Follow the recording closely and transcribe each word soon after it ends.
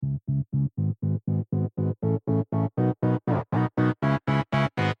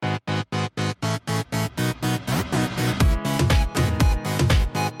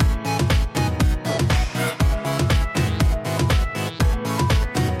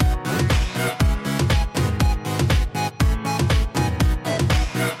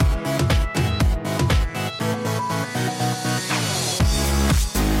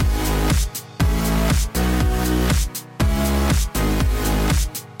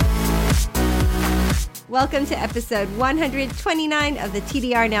Welcome to episode 129 of the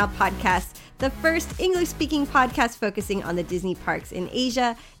TDR Now podcast, the first English-speaking podcast focusing on the Disney parks in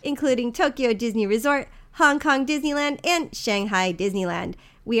Asia, including Tokyo Disney Resort, Hong Kong Disneyland, and Shanghai Disneyland.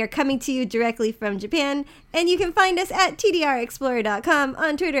 We are coming to you directly from Japan, and you can find us at tdrexplorer.com,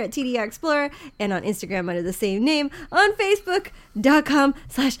 on Twitter at tdrexplorer, and on Instagram under the same name, on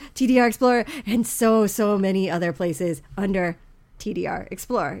facebook.com/tdrexplorer, and so many other places under TDR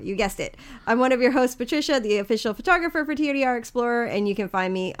Explorer. You guessed it. I'm one of your hosts, Patricia, the official photographer for TDR Explorer, and you can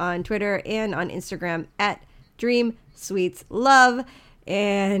find me on Twitter and on Instagram at Dream Sweets Love.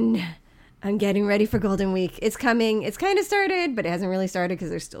 And I'm getting ready for Golden Week. It's coming. It's kind of started, but it hasn't really started because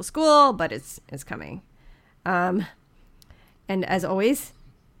there's still school, but it's coming. And as always,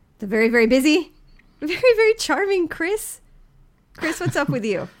 the very, very busy, very, very charming Chris. Chris, what's up with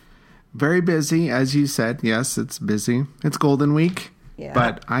you? Very busy, as you said. Yes, it's busy. It's Golden Week,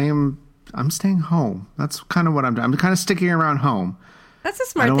 but I'm staying home. That's kind of what I'm doing. I'm kind of sticking around home. That's a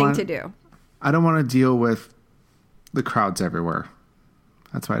smart thing to do. I don't want to deal with the crowds everywhere.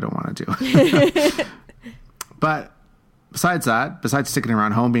 That's what I don't want to do. But besides that, besides sticking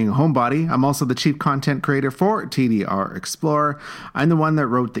around home, being a homebody, I'm also the chief content creator for TDR Explorer. I'm the one that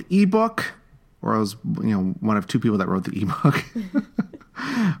wrote the ebook, or I was, one of two people that wrote the ebook.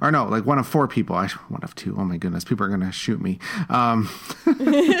 Or no, like one of four people. One of two. Oh my goodness, people are going to shoot me.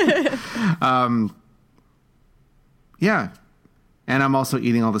 Yeah. And I'm also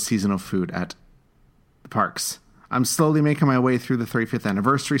eating all the seasonal food at the parks. I'm slowly making my way through the 35th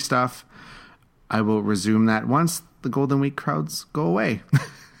anniversary stuff. I will resume that once the Golden Week crowds go away.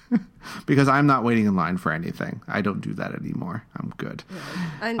 Because I'm not waiting in line for anything. I don't do that anymore. I'm good.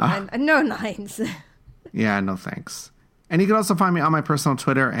 No lines. Yeah, no thanks. And you can also find me on my personal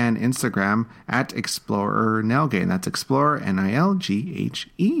Twitter and Instagram at Explorer Nelgate. That's Explorer,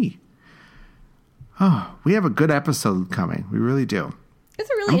 Nilghe. Oh, we have a good episode coming. We really do. It's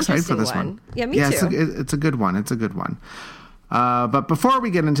a really interesting one. Yeah, me too. It's a good one. It's a good one. But before we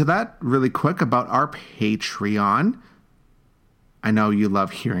get into that, really quick about our Patreon. I know you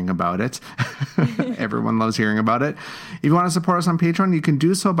love hearing about it. Everyone loves hearing about it. If you want to support us on Patreon, you can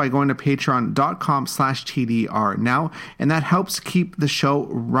do so by going to patreon.com/TDR now, and that helps keep the show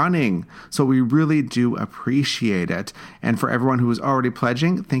running. So we really do appreciate it. And for everyone who is already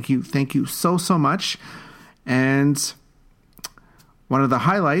pledging, thank you so much. And one of the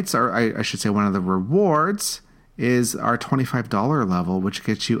highlights, or I should say one of the rewards, is our $25 level, which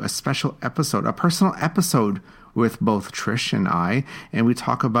gets you a special episode, a personal episode with both Trish and I, and we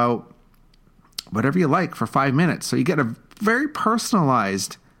talk about whatever you like for 5 minutes. So you get a very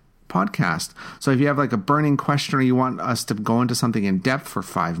personalized podcast. So if you have like a burning question or you want us to go into something in depth for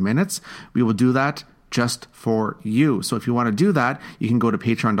 5 minutes, we will do that just for you. So if you want to do that, you can go to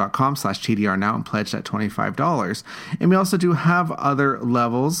patreon.com/TDR now and pledge that $25. And we also do have other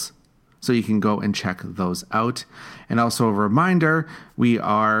levels, so you can go and check those out. And also a reminder, we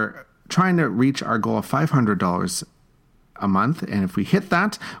are trying to reach our goal of $500 a month. And if we hit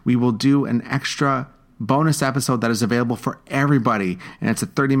that, we will do an extra bonus episode that is available for everybody. And it's a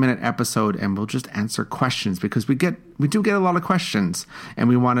 30-minute episode, and we'll just answer questions because we do get a lot of questions and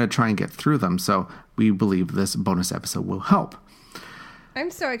we want to try and get through them. So we believe this bonus episode will help.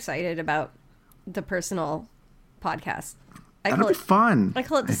 I'm so excited about the personal podcast. That'll be fun. I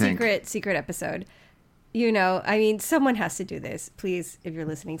call it the secret episode. Someone has to do this. Please, if you're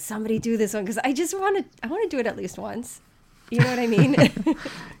listening, somebody do this one because I want to do it at least once. You know what I mean?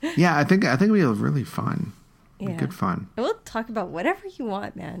 Yeah, I think we have really fun. Yeah. Good fun. And we'll talk about whatever you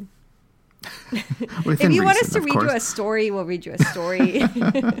want, man. If you want us to read you a story, we'll read you a story.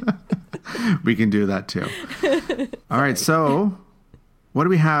 We can do that too. All right, so what do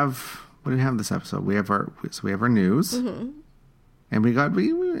we have? What do we have this episode? We have our news. Mm-hmm. And we got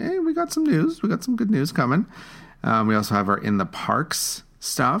some news. We got some good news coming. We also have our in the parks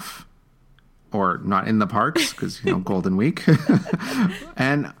stuff, or not in the parks because Golden Week.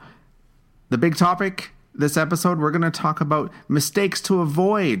 And the big topic this episode, we're going to talk about mistakes to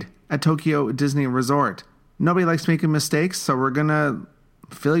avoid at Tokyo Disney Resort. Nobody likes making mistakes, so we're going to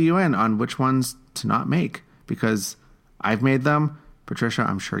fill you in on which ones to not make because I've made them. Patricia,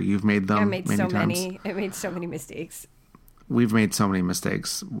 I'm sure you've made them. I made so many mistakes. We've made so many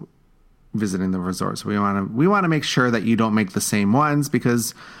mistakes visiting the resort. So we want to make sure that you don't make the same ones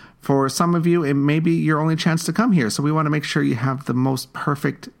because for some of you, it may be your only chance to come here. So we want to make sure you have the most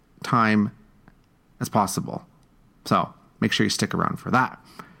perfect time as possible. So make sure you stick around for that.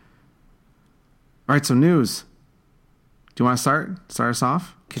 All right, so news. Do you want to start us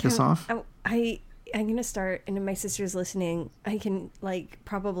off? Kick us off? I'm going to start, and if my sister's listening, I can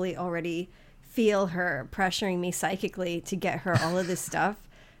probably already feel her pressuring me psychically to get her all of this stuff.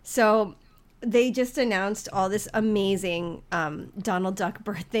 So they just announced all this amazing Donald Duck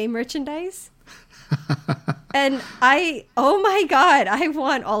birthday merchandise. And oh my God, I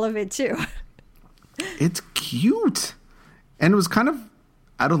want all of it too. It's cute. And it was kind of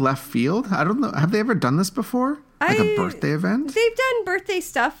out of left field. I don't know. Have they ever done this before? Like a birthday event? They've done birthday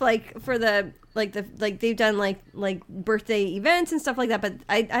stuff like for they've done like birthday events and stuff like that. But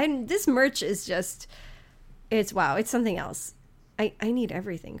I this merch is just, it's wow. It's something else. I need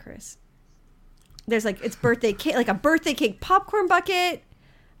everything, Chris. There's it's birthday cake, like a birthday cake popcorn bucket.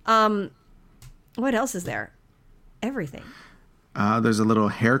 What else is there? Everything. There's a little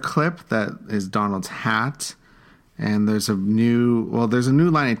hair clip that is Donald's hat. And there's a new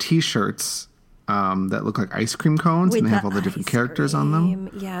line of T-shirts that look like ice cream cones, and they have all the different characters on them.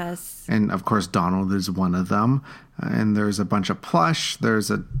 Yes. And, of course, Donald is one of them. And there's a bunch of plush.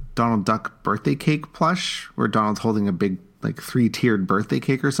 There's a Donald Duck birthday cake plush where Donald's holding a big, 3-tiered birthday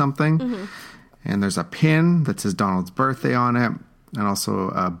cake or something. Mm-hmm. And there's a pin that says Donald's birthday on it, and also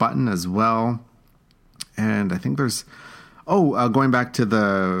a button as well. And I think there's... going back to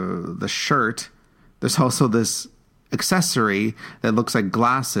the shirt, there's also this accessory that looks like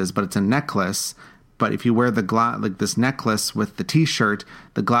glasses, but it's a necklace. But if you wear this necklace with the T-shirt,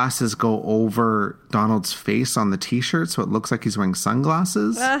 the glasses go over Donald's face on the T-shirt, so it looks like he's wearing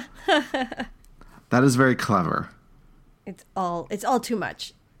sunglasses. That is very clever. It's all too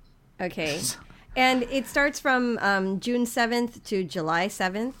much. Okay. And it starts from June 7th to July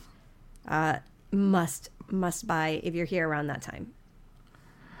 7th. Must buy if you're here around that time.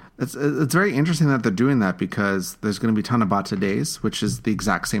 It's very interesting that they're doing that because there's going to be Tanabata Days, which is the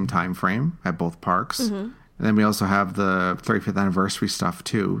exact same time frame at both parks. Mm-hmm. And then we also have the 35th anniversary stuff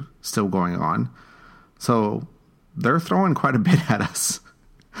too, still going on. So they're throwing quite a bit at us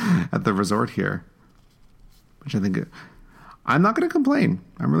at the resort here, which I think I'm not going to complain.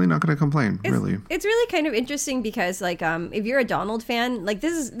 I'm really not going to complain. It's really kind of interesting because if you're a Donald fan,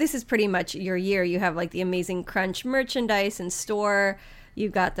 this is pretty much your year. You have the Amazing Crunch merchandise in store.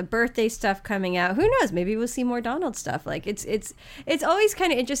 You've got the birthday stuff coming out. Who knows? Maybe we'll see more Donald stuff. It's always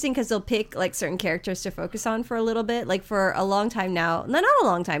kind of interesting because they'll pick certain characters to focus on for a little bit. For a long time now, not a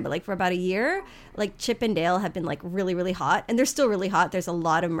long time, but for about a year, Chip and Dale have been really, really hot, and they're still really hot. There's a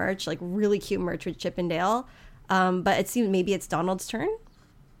lot of merch, really cute merch with Chip and Dale. But it seems maybe it's Donald's turn.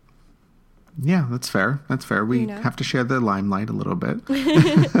 Yeah, that's fair. We have to share the limelight a little bit.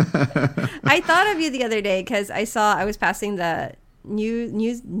 I thought of you the other day because I was passing the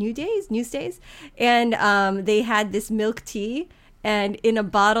news days, and they had this milk tea, and in a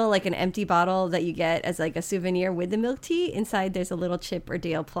bottle, an empty bottle that you get as a souvenir with the milk tea, inside there's a little Chip or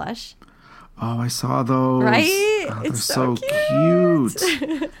Dale plush. Oh, I saw those. Right? Oh, it's so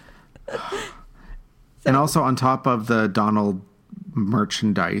cute. And also on top of the Donald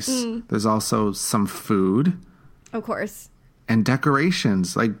merchandise, there's also some food. Of course. And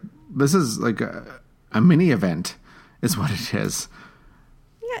decorations. This is a mini event is what it is.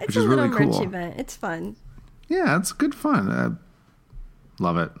 Yeah, it's a little really merch event. It's fun. Yeah, it's good fun.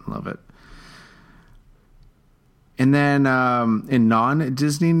 Love it. And then in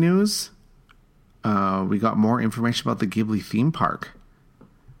non-Disney news, we got more information about the Ghibli theme park.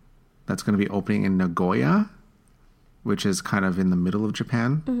 That's going to be opening in Nagoya, which is kind of in the middle of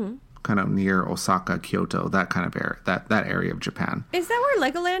Japan, kind of near Osaka, Kyoto, that kind of area, that area of Japan. Is that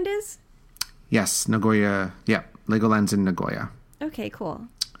where Legoland is? Yes, Nagoya. Yeah, Legoland's in Nagoya. Okay, cool.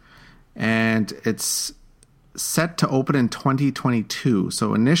 And it's set to open in 2022.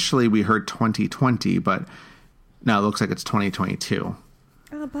 So initially we heard 2020, but now it looks like it's 2022.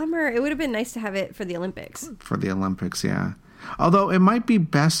 Oh, bummer. It would have been nice to have it for the Olympics. For the Olympics, yeah. Although it might be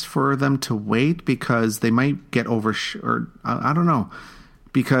best for them to wait because they might get I don't know.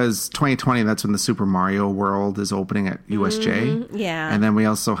 Because 2020, that's when the Super Mario World is opening at USJ. Yeah. And then we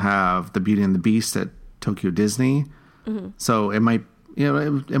also have the Beauty and the Beast at Tokyo Disney. Mm-hmm. So it might,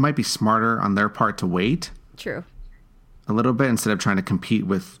 it might be smarter on their part to wait. True. A little bit instead of trying to compete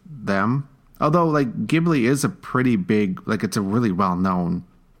with them. Although Ghibli is a pretty big, it's a really well-known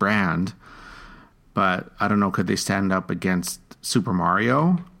brand. But I don't know, could they stand up against Super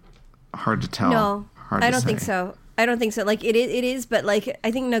Mario? Hard to tell. No, I don't think so. It is, but I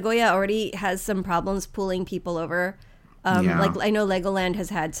think Nagoya already has some problems pulling people over. I know Legoland has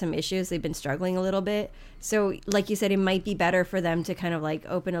had some issues. They've been struggling a little bit. So like you said, it might be better for them to kind of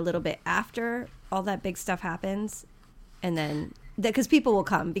open a little bit after all that big stuff happens. And then, because people will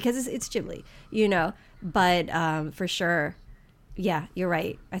come because it's Ghibli, But for sure. Yeah, you're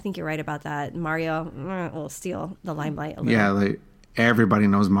right. I think you're right about that. Mario will steal the limelight a little. Yeah, everybody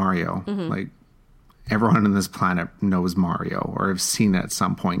knows Mario. Mm-hmm. everyone on this planet knows Mario or have seen it at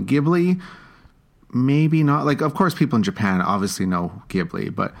some point. Ghibli, maybe not. Like, of course, people in Japan obviously know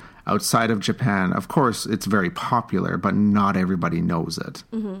Ghibli, but outside of Japan, of course, it's very popular, but not everybody knows it.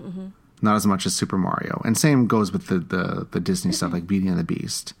 Not as much as Super Mario. And same goes with the Disney stuff, like Beauty and the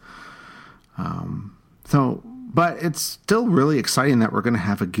Beast. But it's still really exciting that we're going to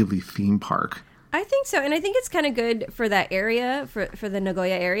have a Ghibli theme park. I think so. And I think it's kind of good for that area, for the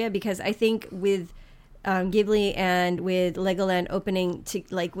Nagoya area, because I think with Ghibli and with Legoland opening to,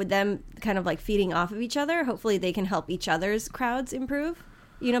 like, with them kind of like feeding off of each other, hopefully they can help each other's crowds improve.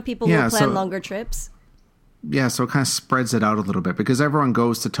 You know, people will plan longer trips. Yeah, so it kind of spreads it out a little bit because everyone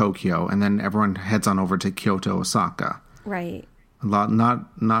goes to Tokyo and then everyone heads on over to Kyoto, Osaka. Right. Not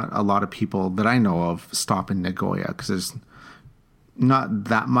a lot of people that I know of stop in Nagoya because there's not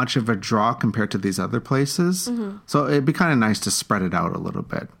that much of a draw compared to these other places. So it'd be kind of nice to spread it out a little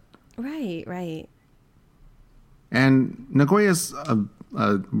bit. Right. And Nagoya's a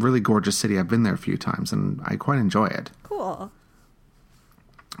really gorgeous city. I've been there a few times and I quite enjoy it. Cool.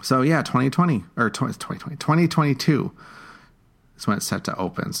 So yeah, 2022 is when it's set to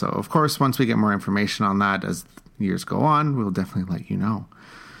open. So of course, once we get more information on that as years go on, we'll definitely let you know.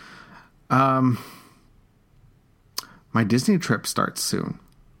 My Disney trip starts soon.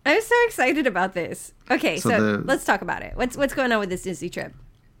 I'm so excited about this. Okay, so let's talk about it. What's going on with this Disney trip?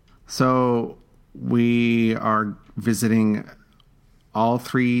 So we are visiting all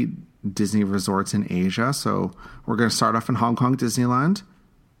 3 Disney resorts in Asia. So we're going to start off in Hong Kong Disneyland.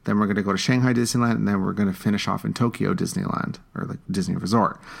 Then we're going to go to Shanghai Disneyland, and then we're going to finish off in Tokyo Disneyland, or like Disney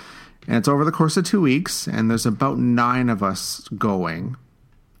Resort. And it's over the course of 2 weeks, and there's about 9 of us going.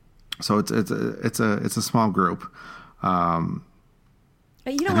 So it's a small group. You don't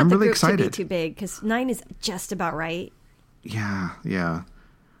want the group to be too big because 9 is just about right. Yeah.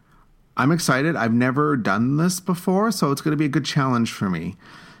 I'm excited. I've never done this before, so it's going to be a good challenge for me.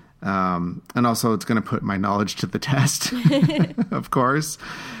 And also it's going to put my knowledge to the test, of course.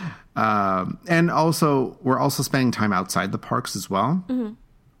 And also, we're also spending time outside the parks as well.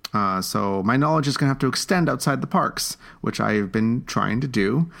 So my knowledge is going to have to extend outside the parks, which I've been trying to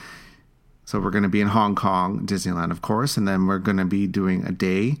do. So we're going to be in Hong Kong, Disneyland, of course, and then we're going to be doing a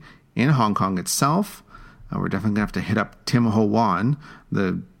day in Hong Kong itself. We're definitely going to have to hit up Tim Ho Wan,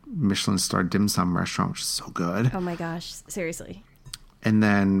 the Michelin-starred dim sum restaurant, which is so good. Oh my gosh, seriously. And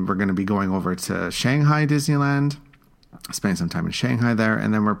then we're going to be going over to Shanghai Disneyland, spending some time in Shanghai there,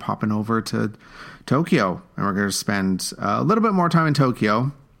 and then we're popping over to Tokyo, and we're going to spend a little bit more time in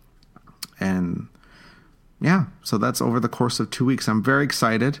Tokyo. And yeah, so that's over the course of 2 weeks. I'm very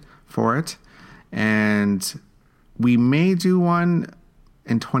excited for it. And we may do one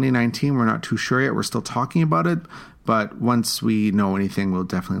in 2019. We're not too sure yet. We're still talking about it. But once we know anything, we'll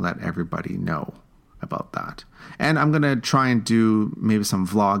definitely let everybody know about that. And I'm going to try and do maybe some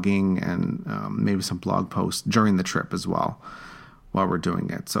vlogging and maybe some blog posts during the trip as well while we're doing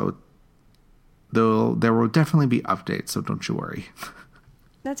it. So there will definitely be updates, so don't you worry.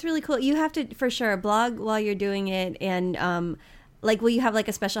 That's really cool. You have to, for sure, blog while you're doing it. And will you have like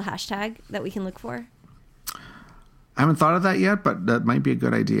a special hashtag that we can look for? I haven't thought of that yet, but that might be a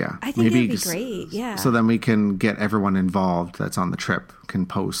good idea. I think it'd be great, yeah. So then we can get everyone involved that's on the trip, can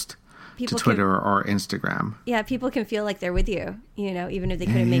post to Twitter or Instagram. Yeah, people can feel like they're with you, even if they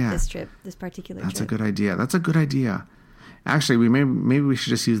couldn't make this trip, this particular trip. That's a good idea. Actually, maybe we should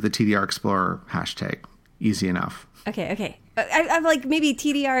just use the TDR Explorer hashtag. Easy enough. Okay. I'm like maybe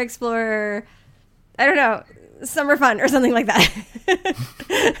TDR Explorer, I don't know, summer fun or something like that.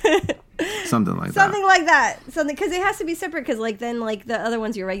 Something like that. Something, because it has to be separate because then the other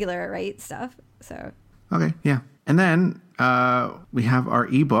one's your regular, right, stuff. So. Okay, yeah. And then we have our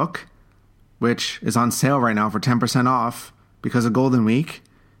ebook, which is on sale right now for 10% off because of Golden Week.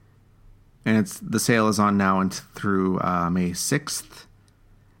 And the sale is on now and through May 6th.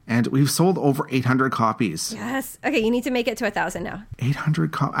 And we've sold over 800 copies. Yes. Okay, you need to make it to 1,000 now.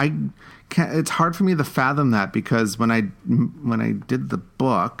 800 copies. It's hard for me to fathom that because when I did the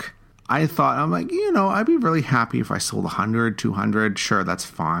book, I thought, I'm like, I'd be really happy if I sold 100, 200. Sure, that's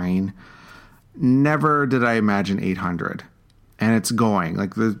fine. Never did I imagine 800. And it's going.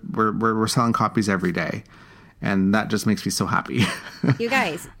 Like we're selling copies every day. And that just makes me so happy. You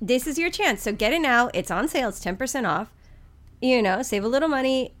guys, this is your chance. So get it now. It's on sale. It's 10% off. Save a little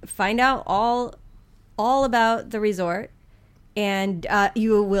money. Find out all about the resort. And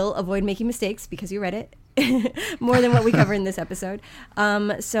you will avoid making mistakes because you read it. More than what we cover in this episode.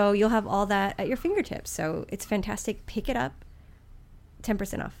 So you'll have all that at your fingertips. So it's fantastic. Pick it up.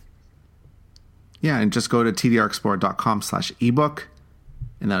 10% off. Yeah, and just go to tdrexplorer.com/ebook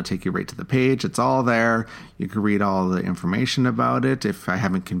and that'll take you right to the page. It's all there. You can read all the information about it if I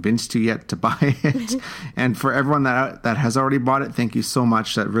haven't convinced you yet to buy it. And for everyone that has already bought it, thank you so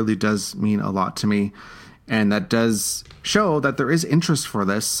much. That really does mean a lot to me. And that does show that there is interest for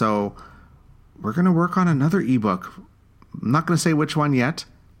this. So we're going to work on another ebook. I'm not going to say which one yet,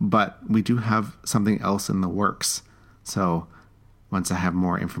 but we do have something else in the works. So once I have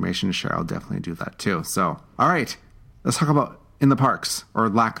more information to share, I'll definitely do that too. So, all right, let's talk about in the parks, or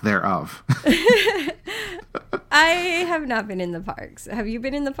lack thereof. I have not been in the parks. Have you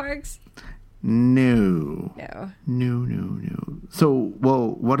been in the parks? No. No. So,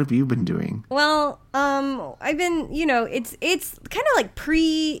 well, what have you been doing? Well, I've been, it's kind of like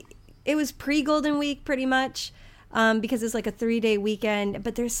it was pre-Golden Week pretty much. Because it's like a 3-day weekend,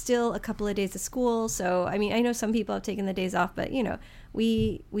 but there's still a couple of days of school. So, I mean, I know some people have taken the days off, but,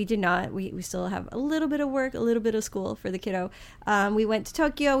 we did not. We still have a little bit of work, a little bit of school for the kiddo. We went to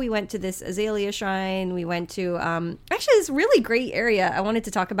Tokyo. We went to this Azalea Shrine. We went to, actually, this really great area I wanted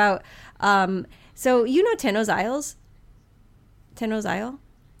to talk about. So, Tenno's Isles? Tenno's Isle?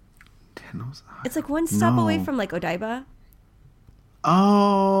 Tenno's Isle? It's like one stop away from, like, Odaiba.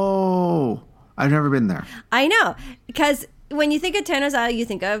 Oh, I've never been there. I know, because when you think of Tenno's Isle, you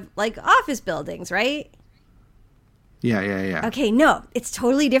think of like office buildings, right? Yeah. Okay, no, it's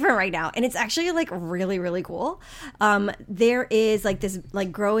totally different right now, and it's actually like really, really cool. There is like this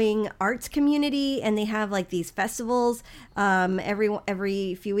like growing arts community, and they have like these festivals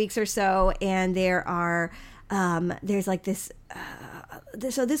every few weeks or so, and there are there's like this.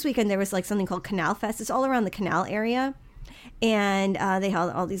 So this weekend there was like something called Canal Fest. It's all around the canal area. And they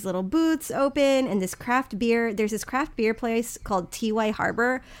held all these little booths open, and this craft beer. There's this craft beer place called TY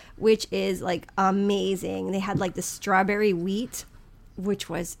Harbor, which is like amazing. They had like the strawberry wheat, which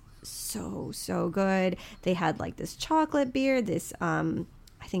was so good. They had like this chocolate beer, this I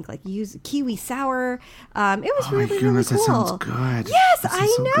think like kiwi sour. It was really cool. That sounds good. Yes,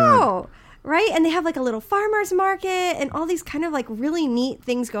 I know. Right? And they have like a little farmer's market and all these kind of like really neat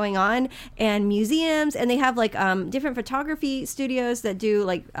things going on, and museums, and they have like different photography studios that do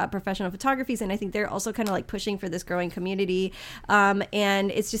like professional photographies, and I think they're also kind of like pushing for this growing community,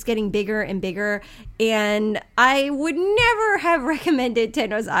 and it's just getting bigger and bigger. And I would never have recommended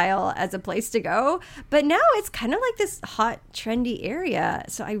Tenno's Isle as a place to go, but now it's kind of like this hot trendy area,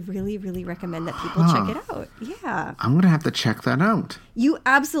 so I really recommend that people check it out. Yeah, I'm gonna have to check that out. You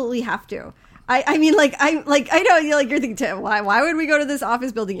absolutely have to. I mean, like, I know you're thinking, why would we go to this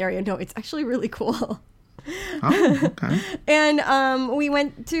office building area? No, it's actually really cool. Oh, okay. And we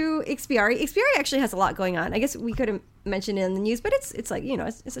went to Ikspiari. Ikspiari actually has a lot going on. I guess we could have mentioned it in the news, but it's like,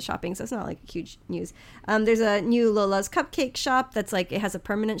 it's a shopping, so it's not like huge news. There's a new Lola's Cupcake shop that's like, it has a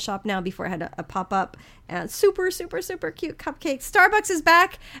permanent shop now. Before it had a pop-up, and super cute cupcakes. Starbucks is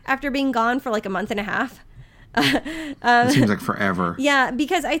back after being gone for like a month and a half. It seems like forever. Yeah,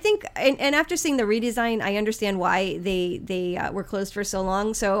 because I think, and after seeing the redesign, I understand why they were closed for so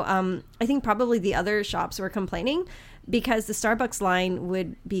long. So I think probably the other shops were complaining because the Starbucks line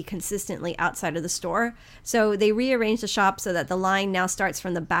would be consistently outside of the store. So they rearranged the shop so that the line now starts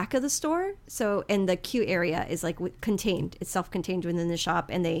from the back of the store. So, and the queue area is like contained. It's self-contained within the shop,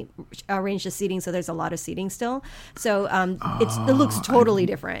 and they arranged the seating so there's a lot of seating still. So it looks totally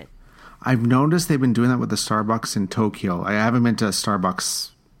different. I've noticed they've been doing that with the Starbucks in Tokyo. I haven't been to Starbucks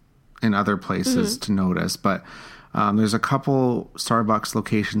in other places to notice, but there's a couple Starbucks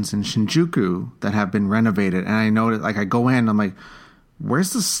locations in Shinjuku that have been renovated. And I noticed, like, I go in, I'm like, where's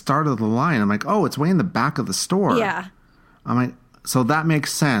the start of the line? I'm like, oh, it's way in the back of the store. Yeah. I'm like, so that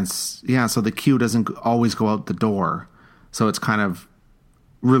makes sense. Yeah, so the queue doesn't always go out the door. So it's kind of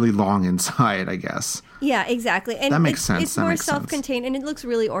really long inside, I guess. Yeah, exactly. And that makes sense. It's more self-contained, and it looks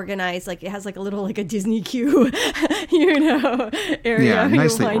really organized. Like, it has like a little, like a Disney queue, area. Yeah,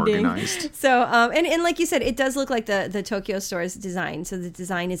 nicely organized. So, and like you said, it does look like the Tokyo store's design. So the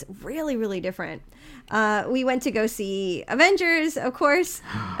design is really different. We went to go see Avengers, of course,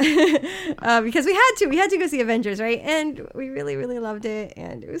 because we had to go see Avengers, right? And we really loved it,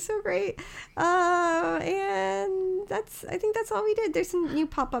 and it was so great. And I think that's all we did. There's some new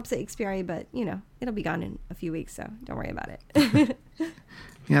pop-ups at Ikspiari, but it'll be gone in a few weeks, so don't worry about it.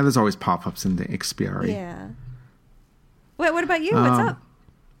 Yeah, there's always pop-ups in the Ikspiari. Yeah. What about you? What's up?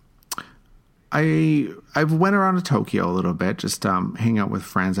 I've went around to Tokyo a little bit, just hang out with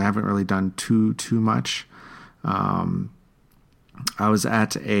friends. I haven't really done too much. I was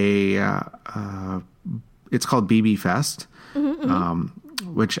at it's called BB Fest,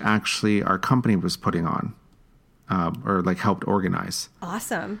 which actually our company was putting on, or like helped organize.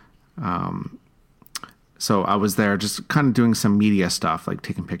 Awesome. So I was there just kind of doing some media stuff, like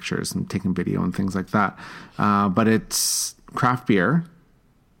taking pictures and taking video and things like that. But it's craft beer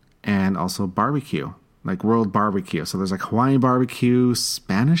and also barbecue, like world barbecue. So there's like Hawaiian barbecue,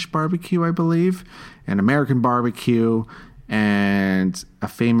 Spanish barbecue, I believe, and American barbecue, and a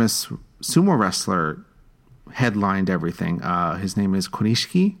famous sumo wrestler headlined everything. His name is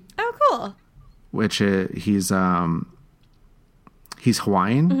Konishiki. Oh, cool. Which he's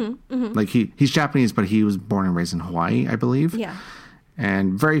Hawaiian. Like he's Japanese, but he was born and raised in Hawaii, I believe. Yeah.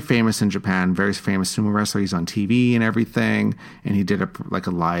 And very famous in Japan, very famous sumo wrestler. He's on TV and everything. And he did a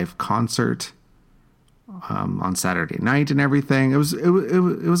live concert on Saturday night and everything. It was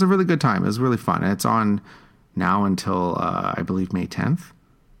a really good time. It was really fun. And it's on now until I believe May 10th.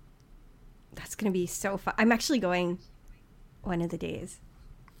 That's going to be so fun. I'm actually going one of the days.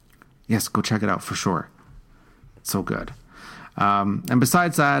 Yes, go check it out for sure. It's so good. And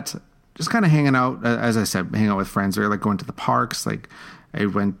besides that, just kind of hanging out, as I said, hanging out with friends or like going to the parks. Like I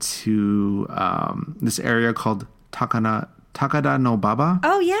went to this area called Takada no Baba.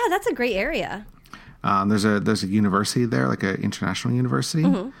 Oh yeah, that's a great area. There's a university there, like an international university.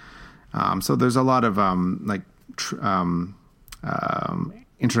 So there's a lot of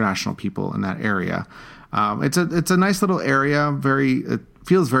international people in that area. It's a nice little area. It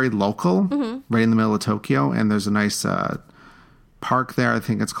feels very local, right in the middle of Tokyo. And there's a nice park there. I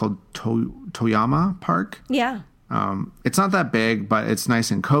think it's called Toyama Park. Yeah. It's not that big, but it's nice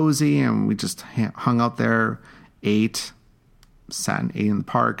and cozy. And we just hung out there, sat and ate in the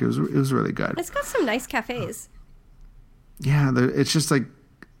park. It was really good. It's got some nice cafes. Yeah, it's just like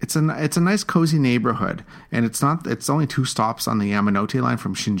it's a nice cozy neighborhood, and it's only 2 stops on the Yamanote line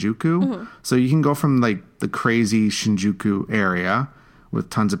from Shinjuku. So you can go from like the crazy Shinjuku area with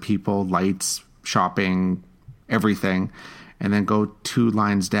tons of people, lights, shopping, everything, and then go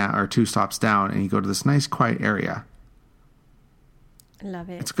 2 stops down, and you go to this nice quiet area. I love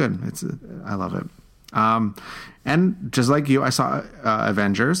it. It's good. I love it. And just like you, I saw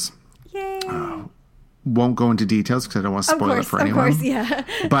Avengers. Yay! Won't go into details because I don't want to spoil it for anyone. Of course, yeah.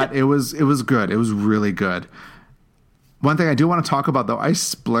 But it was good. It was really good. One thing I do want to talk about, though, I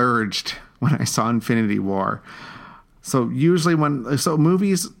splurged when I saw Infinity War. So usually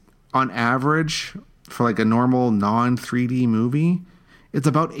movies on average for like a normal non-3D movie, it's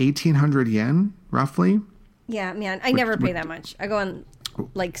about 1,800 yen, roughly. Yeah, man, I never pay that much. I go on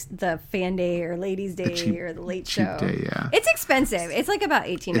like the fan day or ladies day or the late show. Day, yeah. It's expensive. It's like about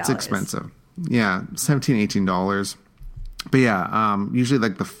 $18. It's expensive. Yeah, $17, $18. But yeah, usually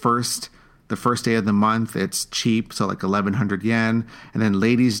like the first day of the month, it's cheap, so like 1,100 yen. And then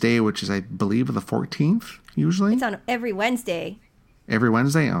Ladies' Day, which is I believe the 14th, usually. It's on every Wednesday. Every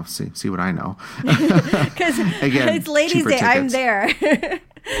Wednesday? Oh, see what I know. Because it's Ladies' Day. Tickets. I'm there.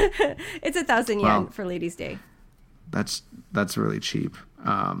 It's 1,000 yen for Ladies' Day. That's really cheap.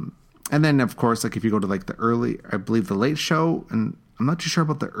 And then of course, like if you go to like the late show, and I'm not too sure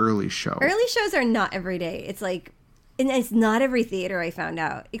about the early show. Early shows are not every day. It's like, and it's not every theater. I found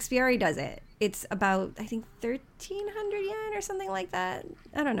out Xperi does it. It's about I think 1,300 yen or something like that.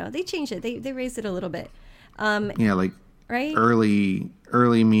 I don't know. They changed it. They raised it a little bit. Yeah, like right.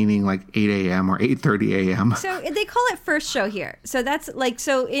 Early meaning like 8 a.m. or 8:30 a.m. So they call it first show here. So that's like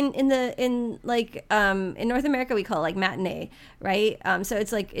in North America we call it like matinee, right? So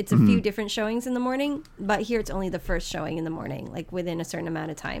it's like it's a few different showings in the morning, but here it's only the first showing in the morning, like within a certain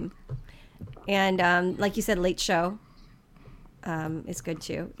amount of time. And like you said, late show is good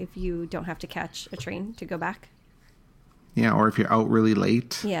too if you don't have to catch a train to go back. Yeah, or if you're out really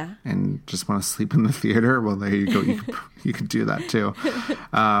late and just want to sleep in the theater, well, there you go. You could do that too.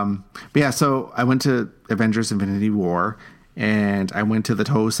 But yeah, so I went to Avengers Infinity War, and I went to the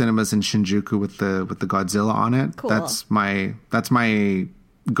Toho Cinemas in Shinjuku with the Godzilla on it. Cool. That's my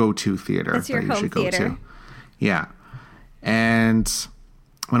go-to theater. That's your home theater. Go to. Yeah. And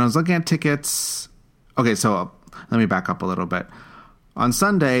when I was looking at tickets, okay, so let me back up a little bit. On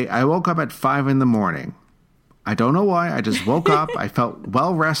Sunday, I woke up at 5 a.m. I don't know why. I just woke up. I felt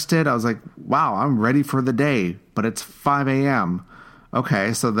well rested. I was like, wow, I'm ready for the day. But it's 5 a.m.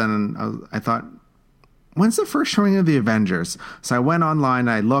 Okay, so then I thought, when's the first showing of the Avengers? So I went online,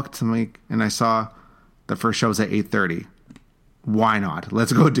 I looked, and I saw the first show was at 8:30. Why not?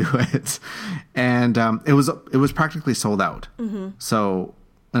 Let's go do it. And it was practically sold out. Mm-hmm. So,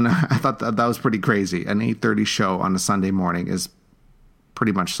 and I thought that was pretty crazy. An 8:30 show on a Sunday morning is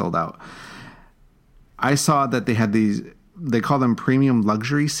pretty much sold out. I saw that they had they call them premium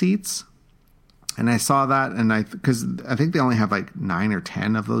luxury seats. And I saw that, and because I think they only have like 9 or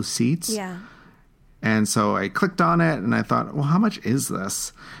 10 of those seats. Yeah. And so I clicked on it and I thought, well, how much is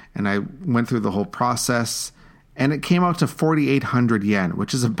this? And I went through the whole process and it came out to 4,800 yen,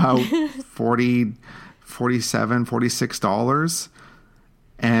 which is about $47, $46.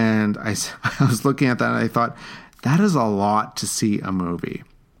 And I was looking at that and I thought, that is a lot to see a movie.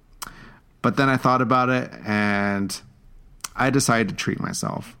 But then I thought about it and I decided to treat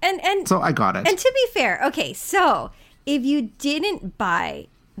myself. And so I got it. And to be fair, okay, so if you didn't buy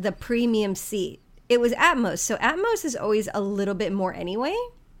the premium seat, it was Atmos. So Atmos is always a little bit more anyway.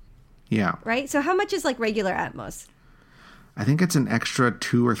 Yeah. Right? So how much is like regular Atmos? I think it's an extra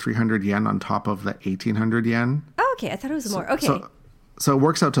 200 or 300 yen on top of the 1,800 yen. Oh, okay. I thought it was more. Okay. So it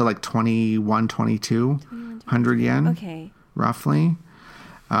works out to like 21, 2,200 yen. Okay. Roughly.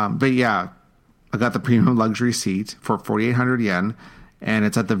 But yeah, I got the premium luxury seat for 4,800 yen. And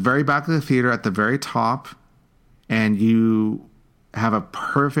it's at the very back of the theater at the very top. And you have a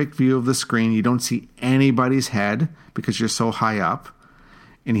perfect view of the screen. You don't see anybody's head because you're so high up.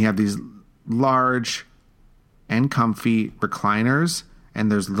 And you have these large and comfy recliners.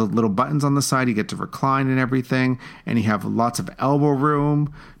 And there's little buttons on the side. You get to recline and everything. And you have lots of elbow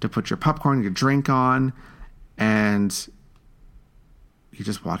room to put your popcorn, your drink on. And you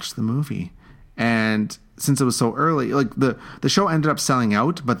just watch the movie. And since it was so early, like the show ended up selling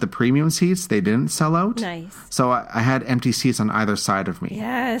out, but the premium seats, they didn't sell out. Nice. So I had empty seats on either side of me.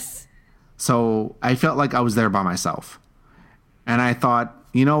 Yes. So I felt like I was there by myself. And I thought,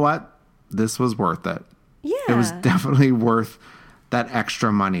 you know what? This was worth it. Yeah. It was definitely worth that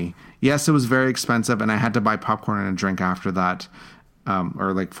extra money. Yes, it was very expensive, and I had to buy popcorn and a drink after that,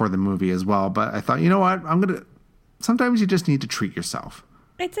 or like for the movie as well. But I thought, you know what? Sometimes you just need to treat yourself.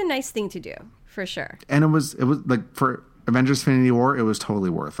 It's a nice thing to do, for sure. And it was like for Avengers Infinity War, it was totally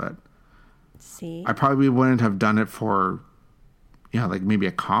worth it. See? I probably wouldn't have done it for, like maybe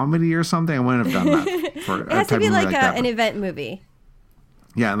a comedy or something. I wouldn't have done that for it has to be like an event movie.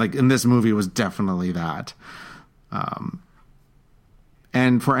 Yeah, like in this movie, it was definitely that.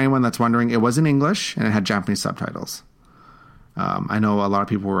 And for anyone that's wondering, it was in English and it had Japanese subtitles. I know a lot of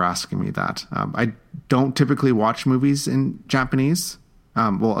people were asking me that. I don't typically watch movies in Japanese.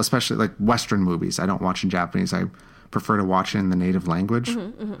 Well, especially like Western movies. I don't watch in Japanese. I prefer to watch it in the native language.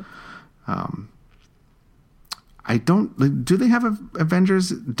 Mm-hmm, mm-hmm. I don't... Do they have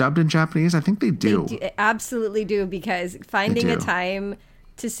Avengers dubbed in Japanese? I think they do. They absolutely do, because finding a time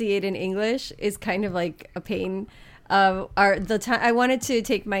to see it in English is kind of like a pain. The time I wanted to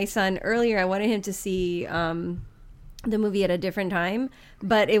take my son earlier, I wanted him to see the movie at a different time,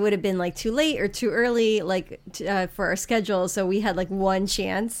 but it would have been like too late or too early, like for our schedule. So we had like one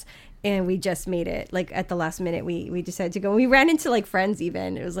chance, and we just made it like at the last minute. We decided to go. We ran into like friends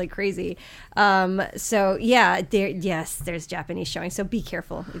even. It was like crazy. So yeah, there's Japanese showing. So be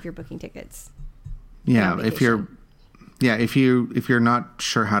careful if you're booking tickets. Yeah, if you're not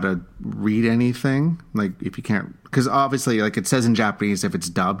sure how to read anything, like if you can't, because obviously like it says in Japanese if it's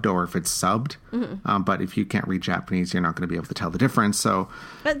dubbed or if it's subbed, but if you can't read Japanese, you're not going to be able to tell the difference. So,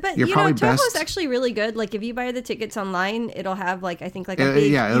 but you're probably Toho's actually really good. Like if you buy the tickets online, it'll have like I think like a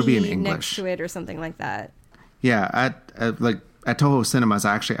big it'll be in E English next to it or something like that. Yeah, at Toho Cinemas,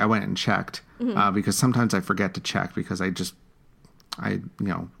 I went and checked because sometimes I forget to check because it's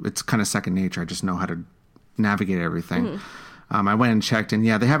kind of second nature. I just know how to navigate everything. I went and checked, and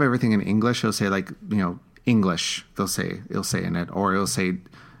they have everything in English. It'll say English. It'll say in it, or it'll say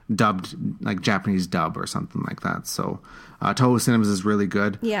dubbed, like Japanese dub or something like that. So Toho Cinemas is really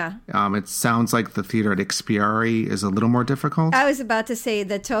good. Yeah. It sounds like the theater at Ikspiari is a little more difficult. I was about to say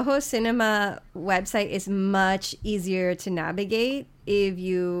the Toho Cinema website is much easier to navigate if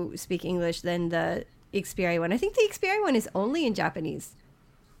you speak English than the Ikspiari one. I think the Ikspiari one is only in Japanese.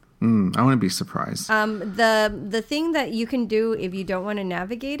 I wouldn't be surprised. The thing that you can do if you don't want to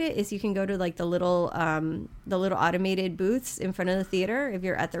navigate it is you can go to like the little automated booths in front of the theater if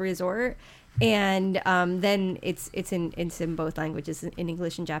you're at the resort, and then it's in both languages, in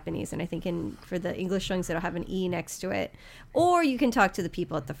English and Japanese. And I think for the English showings it'll have an E next to it, or you can talk to the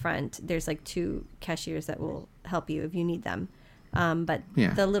people at the front. There's like 2 cashiers that will help you if you need them. But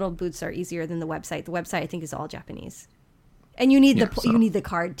the little booths are easier than the website. The website I think is all Japanese. And you need you need the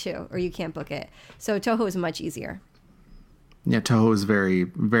card too, or you can't book it. So Toho is much easier. Yeah, Toho is very,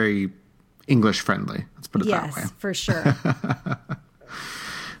 very English friendly. Let's put it that way. Yes, for sure.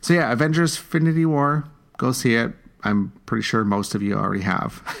 So yeah, Avengers Infinity War, go see it. I'm pretty sure most of you already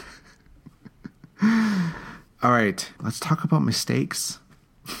have. All right, let's talk about mistakes.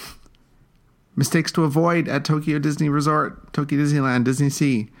 Mistakes to avoid at Tokyo Disney Resort, Tokyo Disneyland, Disney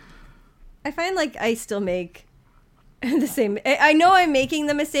Sea. I find like I still make The same. I know I'm making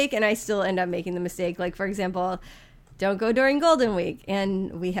the mistake, and I still end up making the mistake. Like, for example, don't go during Golden Week,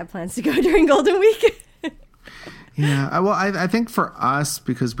 and we have plans to go during Golden Week. Yeah, well, I think for us,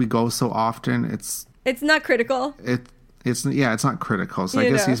 because we go so often, it's not critical. It's not critical. So I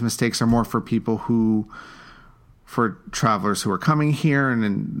guess these mistakes are more for people for travelers who are coming here, and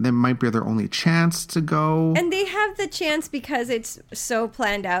then there might be their only chance to go. And they have the chance, because it's so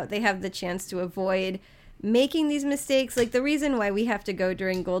planned out, they have the chance to avoid making these mistakes. Like, the reason why we have to go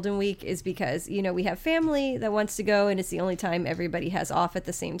during Golden Week is because, we have family that wants to go, and it's the only time everybody has off at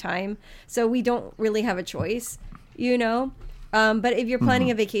the same time. So we don't really have a choice, But if you're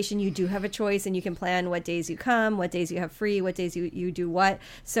planning a vacation, you do have a choice, and you can plan what days you come, what days you have free, what days you do what.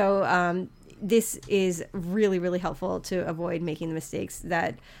 So this is really, really helpful to avoid making the mistakes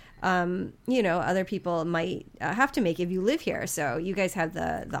that, other people might have to make if you live here. So you guys have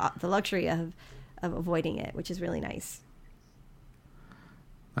the luxury of avoiding it, which is really nice.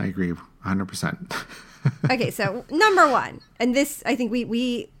 I agree 100%. Okay, so number one, and this I think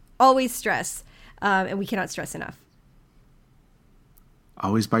we always stress, and we cannot stress enough.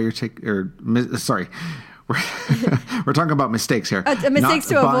 Always buy your ticket, sorry. We're talking about mistakes here. Mistakes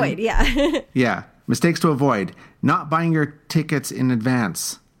to avoid, yeah. Yeah, mistakes to avoid. Not buying your tickets in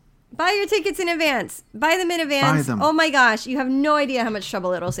advance. Buy your tickets in advance. Buy them in advance. Buy them. Oh my gosh, you have no idea how much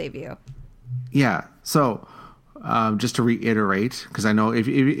trouble it'll save you. Yeah, so just to reiterate, because I know if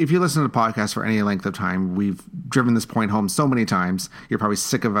you listen to the podcast for any length of time, we've driven this point home so many times. You're probably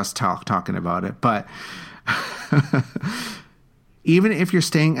sick of us talking about it, but even if you're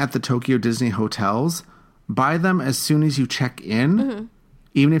staying at the Tokyo Disney hotels, buy them as soon as you check in,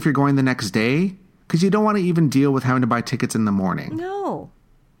 even if you're going the next day, because you don't want to even deal with having to buy tickets in the morning. No.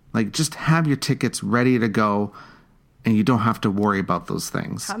 Like, just have your tickets ready to go, and you don't have to worry about those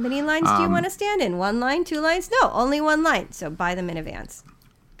things. How many lines do you want to stand in? 1 line, 2 lines? No, only 1 line. So buy them in advance.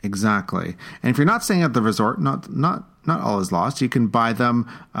 Exactly. And if you're not staying at the resort, not all is lost. You can buy them.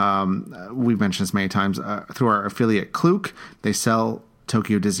 We've mentioned this many times through our affiliate Klook. They sell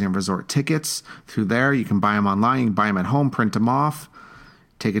Tokyo Disney Resort tickets through there. You can buy them online. You can buy them at home, print them off,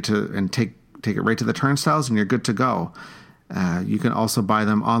 take it right to the turnstiles, and you're good to go. You can also buy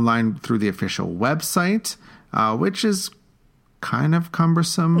them online through the official website, which is kind of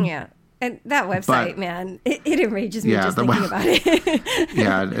cumbersome. Yeah. And that website, man, it enrages me just thinking about it.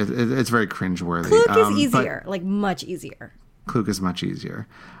 Yeah, it's very cringeworthy. Klook is easier, like much easier. Klook is much easier.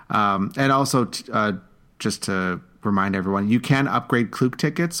 And also, just to remind everyone, you can upgrade Klook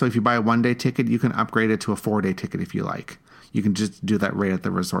tickets. So if you buy a 1-day ticket, you can upgrade it to a 4-day ticket if you like. You can just do that right at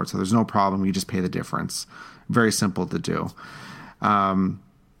the resort. So there's no problem. You just pay the difference. Very simple to do. And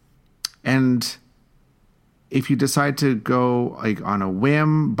if you decide to go like on a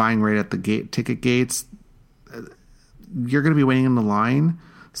whim, buying right at the ticket gates, you're going to be waiting in the line.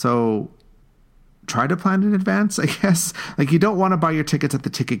 So try to plan in advance, I guess. Like, you don't want to buy your tickets at the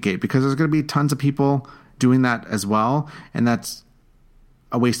ticket gate because there's going to be tons of people doing that as well. And that's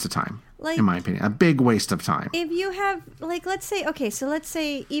a waste of time, in my opinion. A big waste of time. If you have, let's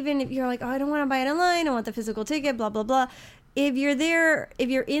say even if you're like, oh, I don't want to buy it online, I want the physical ticket, blah, blah, blah. If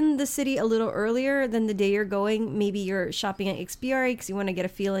you're in the city a little earlier than the day you're going, maybe you're shopping at Expiari because you want to get a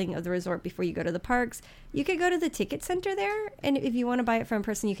feeling of the resort before you go to the parks, you could go to the ticket center there. And if you want to buy it from a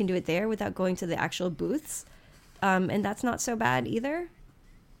person, you can do it there without going to the actual booths. And that's not so bad either.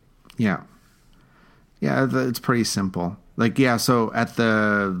 Yeah. Yeah, it's pretty simple. So at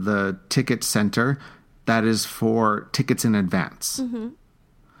the ticket center, that is for tickets in advance. Mm-hmm.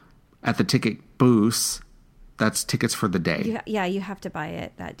 At the ticket booths, that's tickets for the day. You have to buy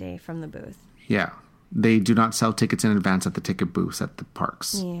it that day from the booth. Yeah. They do not sell tickets in advance at the ticket booths at the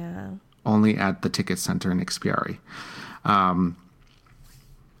parks. Yeah. Only at the ticket center in Expiari.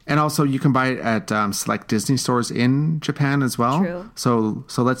 And also you can buy it at select Disney stores in Japan as well. True. So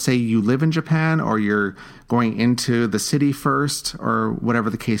let's say you live in Japan or you're going into the city first or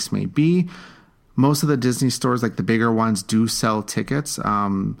whatever the case may be. Most of the Disney stores, like the bigger ones, do sell tickets. The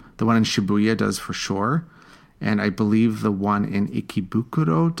one in Shibuya does for sure. And I believe the one in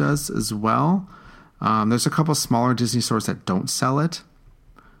Ikebukuro does as well. There's a couple smaller Disney stores that don't sell it.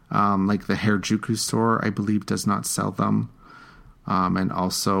 Like the Harajuku store, I believe, does not sell them. And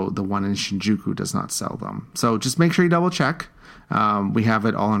also the one in Shinjuku does not sell them. So just make sure you double check. We have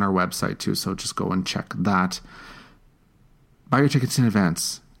it all on our website too, so just go and check that. Buy your tickets in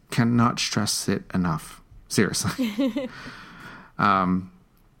advance. Cannot stress it enough. Seriously.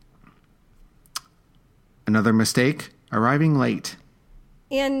 Another mistake, arriving late.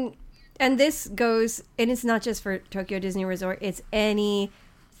 And this goes, and it's not just for Tokyo Disney Resort, it's any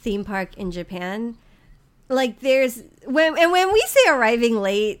theme park in Japan. like there's when we say arriving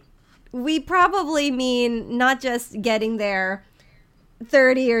late, we probably mean not just getting there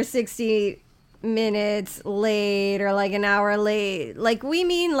 30 or 60 minutes late or like an hour late. Like we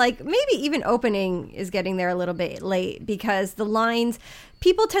mean like maybe even opening is getting there a little bit late because the lines,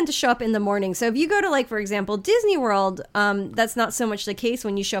 people tend to show up in the morning. So if you go to like, for example, Disney World, that's not so much the case.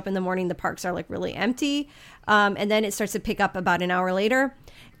 When you show up in the morning, the parks are like really empty. And then it starts to pick up about an hour later.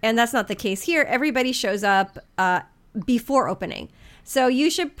 And that's not the case here. Everybody shows up before opening. So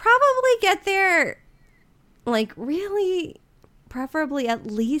you should probably get there like really preferably at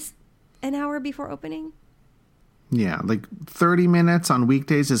least an hour before opening. Yeah, like 30 minutes on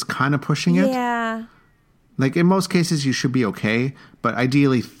weekdays is kind of pushing it. Yeah. Like in most cases you should be okay, but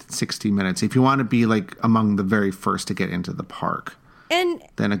ideally 60 minutes. If you want to be like among the very first to get into the park, and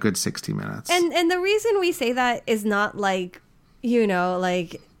then a good 60 minutes. And the reason we say that is not like, you know,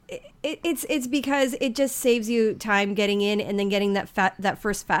 like it's because it just saves you time getting in and then getting that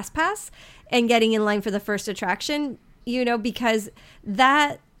first fast pass and getting in line for the first attraction, you know, because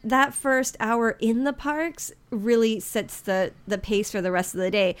that first hour in the parks really sets the pace for the rest of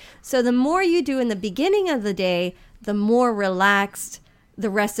the day. So the more you do in the beginning of the day, the more relaxed the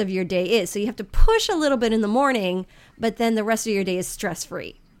rest of your day is. So you have to push a little bit in the morning, but then the rest of your day is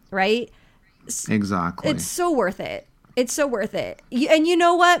stress-free, right? Exactly. It's so worth it. It's so worth it. And you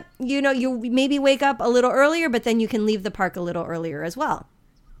know what? You know, you maybe wake up a little earlier, but then you can leave the park a little earlier as well.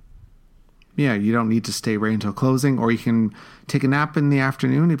 Yeah, you don't need to stay right until closing, or you can take a nap in the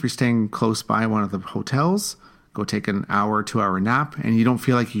afternoon if you're staying close by one of the hotels. Go take an hour, 2-hour nap, and you don't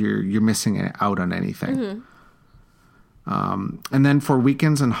feel like you're missing out on anything. Mm-hmm. And then for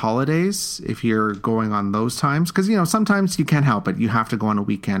weekends and holidays, if you're going on those times, because, you know, sometimes you can't help it. You have to go on a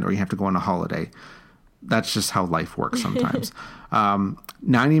weekend or you have to go on a holiday. That's just how life works sometimes.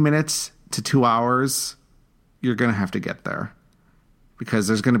 90 minutes to 2 hours, you're going to have to get there because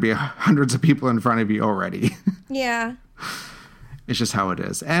there's going to be hundreds of people in front of you already. Yeah. It's just how it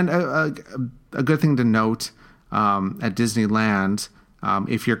is. And a good thing to note at Disneyland,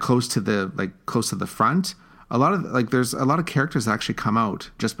 if you're close to the front, there's a lot of characters that actually come out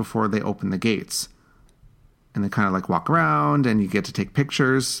just before they open the gates. And they kind of like walk around and you get to take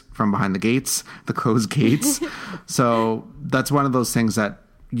pictures from behind the gates, the closed gates. So that's one of those things that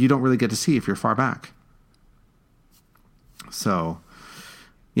you don't really get to see if you're far back. So,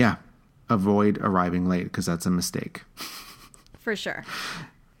 yeah, avoid arriving late because that's a mistake. For sure.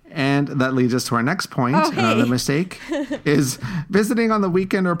 And that leads us to our next point. Oh, hey. Another mistake is visiting on the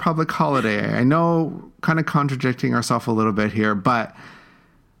weekend or public holiday. I know, kind of contradicting ourselves a little bit here, but...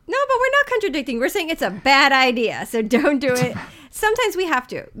 No, but we're not contradicting. We're saying it's a bad idea, so don't do it. Sometimes we have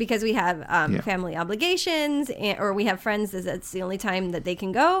to because we have family obligations, or we have friends that's the only time that they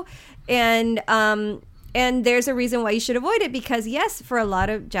can go, and there's a reason why you should avoid it because yes, for a lot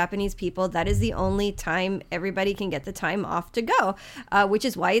of Japanese people, that is the only time everybody can get the time off to go, which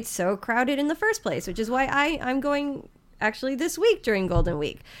is why it's so crowded in the first place. Which is why I'm going. Actually this week during Golden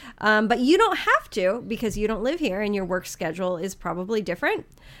Week. But you don't have to because you don't live here and your work schedule is probably different.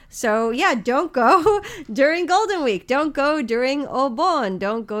 So yeah, don't go during Golden Week. Don't go during Obon.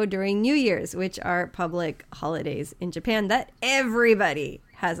 Don't go during New Year's, which are public holidays in Japan that everybody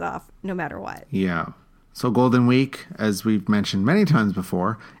has off no matter what. Yeah. So Golden Week, as we've mentioned many times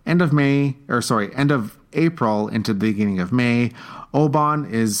before, end of April into the beginning of May.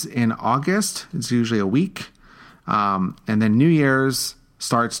 Obon is in August. It's usually a week. And then New Year's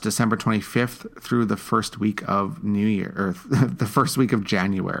starts December 25th through the first week of New Year, or the first week of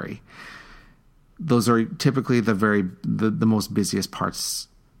January. Those are typically the most busiest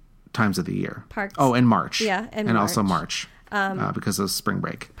times of the year. Parks. Oh, and March. Yeah, and also March because of spring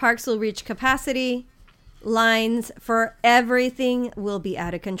break. Parks will reach capacity. Lines for everything will be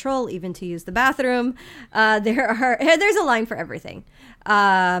out of control, even to use the bathroom. There's a line for everything.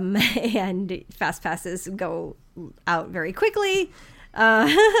 And fast passes go out very quickly.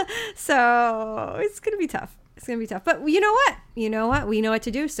 So it's going to be tough. But you know what? We know what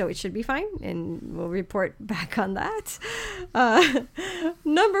to do, so it should be fine. And we'll report back on that.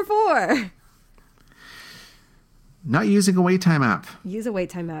 Number 4. Not using a wait time app. Use a wait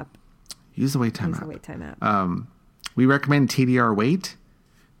time app. Use the wait time app. We recommend TDR Wait,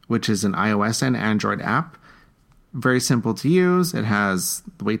 which is an iOS and Android app. Very simple to use. It has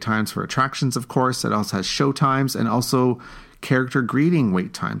the wait times for attractions, of course. It also has show times and also character greeting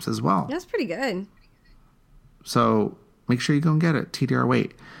wait times as well. That's pretty good. So make sure you go and get it. TDR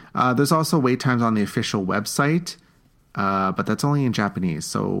Wait. There's also wait times on the official website, but that's only in Japanese.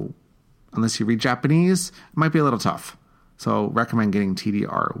 So unless you read Japanese, it might be a little tough. So recommend getting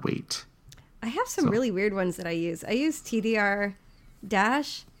TDR Wait. I have some really weird ones that I use. I use TDR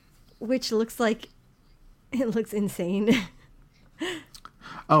Dash, which looks like it looks insane.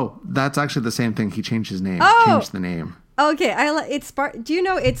 Oh, that's actually the same thing. He changed his name. Oh! Changed the name. Okay, do you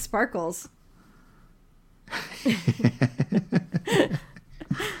know it sparkles?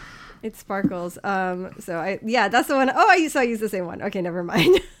 It sparkles. That's the one. Oh, I use the same one. Okay, never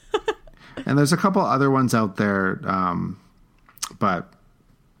mind. And there's a couple other ones out there, but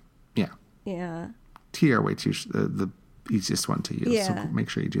yeah. Yeah. TDR way too the easiest one to use. Yeah. So make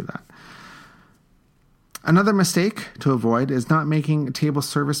sure you do that. Another mistake to avoid is not making a table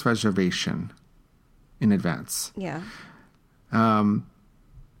service reservation in advance. Yeah.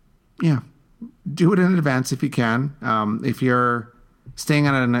 Yeah. Do it in advance if you can. If you're staying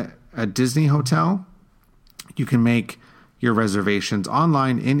at a Disney hotel, you can make your reservations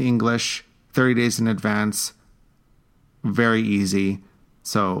online in English 30 days in advance. Very easy.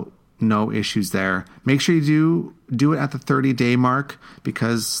 So no issues there. Make sure you do it at the 30-day mark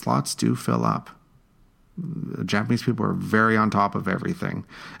because slots do fill up. Japanese people are very on top of everything.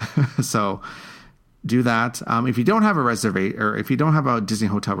 So do that. If you don't have if you don't have a Disney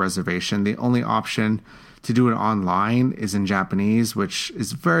hotel reservation, the only option to do it online is in Japanese, which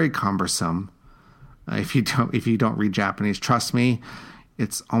is very cumbersome. If you don't read Japanese, trust me,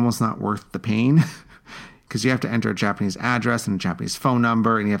 it's almost not worth the pain because you have to enter a Japanese address and a Japanese phone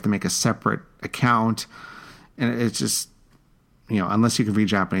number, and you have to make a separate account, and it's just, unless you can read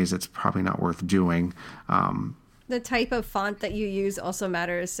Japanese, it's probably not worth doing. The type of font that you use also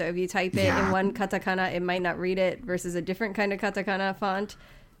matters. So if you type it in one katakana, it might not read it versus a different kind of katakana font.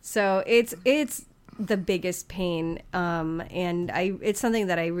 So it's the biggest pain. And it's something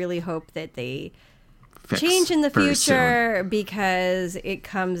that I really hope that they change in the future because it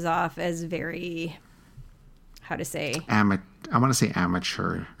comes off as very, how to say? I want to say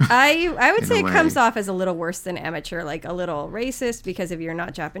amateur. I would say it comes off as a little worse than amateur, like a little racist, because if you're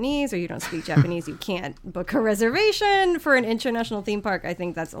not Japanese or you don't speak Japanese, you can't book a reservation for an international theme park. I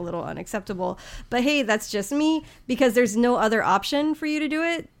think that's a little unacceptable. But hey, that's just me because there's no other option for you to do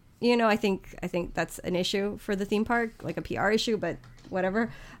it. I think that's an issue for the theme park, like a PR issue, but whatever.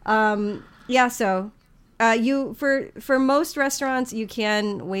 So for most restaurants, you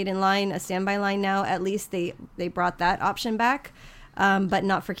can wait in line, a standby line now. At least they brought that option back, but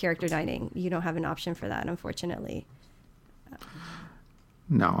not for character dining. You don't have an option for that, unfortunately.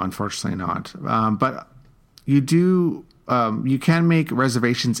 No, unfortunately not. But you do. You can make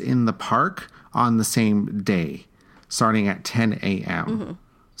reservations in the park on the same day, starting at 10 a.m. Mm-hmm.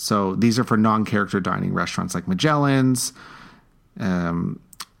 So these are for non-character dining restaurants like Magellan's,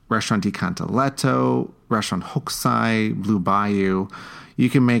 Restaurant Di Cantaletto, Restaurant Hokusai, Blue Bayou. You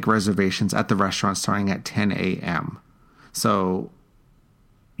can make reservations at the restaurant starting at 10 a.m. So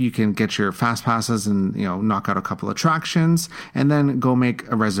you can get your fast passes and knock out a couple attractions and then go make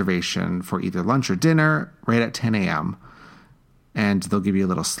a reservation for either lunch or dinner right at 10 a.m. And they'll give you a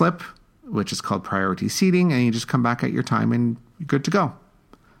little slip, which is called priority seating, and you just come back at your time and you're good to go.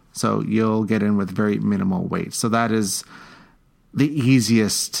 So you'll get in with very minimal wait. So that is the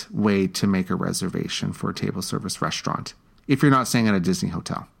easiest way to make a reservation for a table service restaurant. If you're not staying at a Disney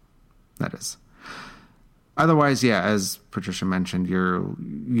hotel, that is. Otherwise, as Patricia mentioned,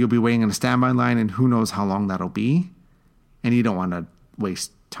 you'll be waiting in a standby line, and who knows how long that'll be. And you don't want to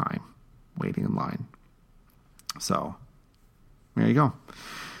waste time waiting in line. So there you go.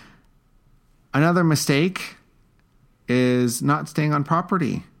 Another mistake is not staying on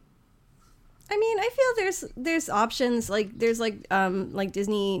property. I mean, I feel there's options like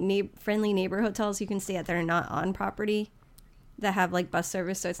Disney friendly neighbor hotels you can stay at that are not on property that have like bus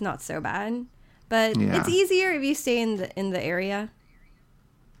service, so it's not so bad. But it's easier if you stay in the area.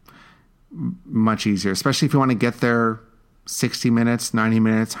 Much easier, especially if you want to get there 60 minutes, 90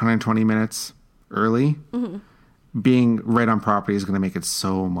 minutes, 120 minutes early. Mm-hmm. Being right on property is going to make it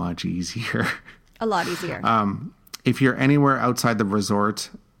so much easier. A lot easier. If you're anywhere outside the resort,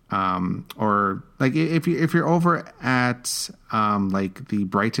 or like if you're over at like the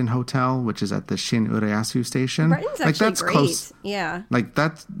Brighton Hotel, which is at the Shin Urayasu station, Brighton's like actually that's great. Close. Yeah, like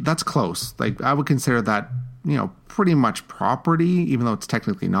that's close. Like I would consider that pretty much property, even though it's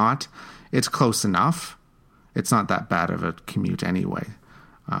technically not. It's close enough. It's not that bad of a commute anyway.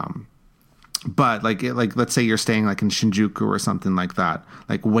 But like let's say you're staying like in Shinjuku or something like that,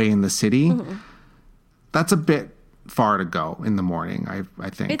 like way in the city. Mm-hmm. That's a bit far to go in the morning. I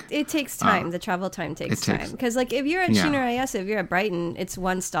think it takes time. The travel time takes time because like if you're at Shin Urayasu, if you're at Brighton, it's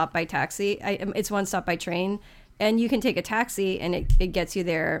one stop by taxi. It's one stop by train, and you can take a taxi, and it gets you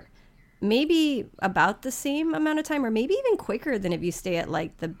there maybe about the same amount of time, or maybe even quicker than if you stay at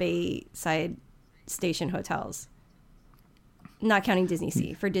like the Bayside Station hotels, not counting Disney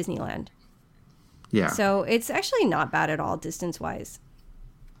Sea for Disneyland. Yeah. So it's actually not bad at all distance wise.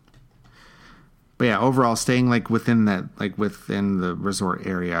 But yeah, overall, staying like within the resort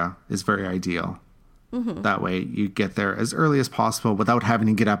area is very ideal. Mm-hmm. That way, you get there as early as possible without having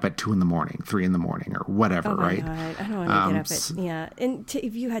to get up at 2 a.m, 3 a.m, or whatever. Oh my right? God. I don't want to get up at and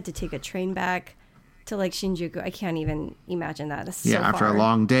if you had to take a train back to like Shinjuku, I can't even imagine that. That's so after far. a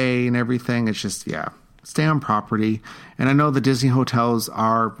long day and everything, it's just stay on property. And I know the Disney hotels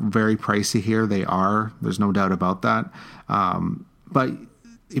are very pricey here. They are. There's no doubt about that. But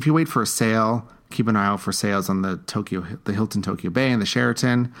if you wait for a sale, keep an eye out for sales on the Hilton Tokyo Bay and the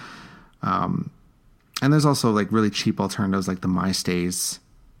Sheraton. And there's also like really cheap alternatives like the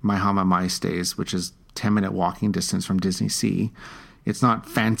Maihama My Stays, which is 10-minute walking distance from Disney Sea. It's not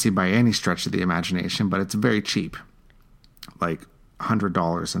fancy by any stretch of the imagination, but it's very cheap. Like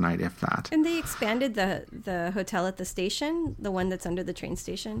 $100 a night, if that. And they expanded the hotel at the station, the one that's under the train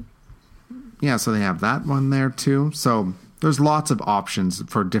station. Yeah, so they have that one there too. So there's lots of options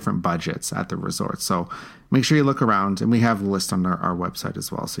for different budgets at the resort. So make sure you look around, and we have a list on our website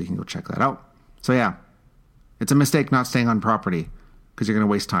as well, so you can go check that out. So yeah, it's a mistake not staying on property because you're going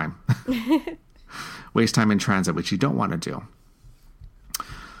to waste time. Waste time in transit, which you don't want to do.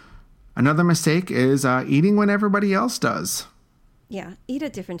 Another mistake is eating when everybody else does. Yeah, eat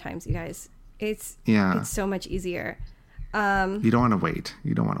at different times, you guys. It's so much easier. You don't want to wait.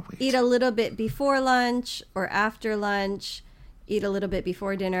 Eat a little bit before lunch or after lunch. Eat a little bit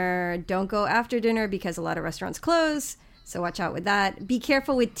before dinner. Don't go after dinner because a lot of restaurants close. So watch out with that. Be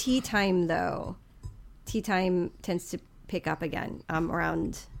careful with tea time, though. Tea time tends to pick up again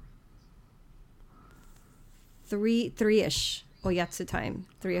around 3-ish Oyatsu time,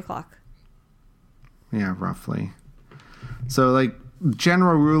 3 o'clock. Yeah, roughly. So, like,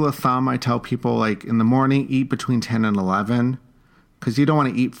 general rule of thumb, I tell people, like, in the morning, eat between 10 and 11. Because you don't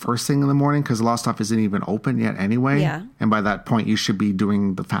want to eat first thing in the morning because a lot of stuff isn't even open yet anyway. Yeah. And by that point, you should be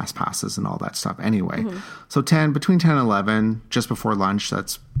doing the fast passes and all that stuff anyway. Mm-hmm. So between 10 and 11, just before lunch,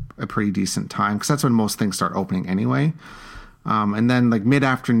 that's a pretty decent time because that's when most things start opening anyway. And then like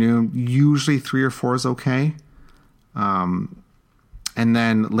mid-afternoon, usually 3 or 4 is okay. And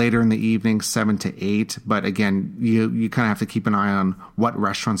then later in the evening, 7 to 8. But again, you kind of have to keep an eye on what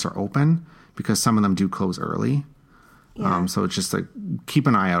restaurants are open because some of them do close early. Yeah. So it's just like keep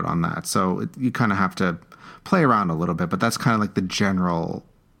an eye out on that. So you kind of have to play around a little bit, but that's kind of like the general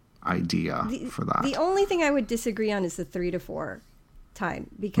idea for that. The only thing I would disagree on is the 3 to 4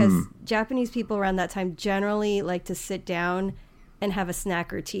 time because Japanese people around that time generally like to sit down and have a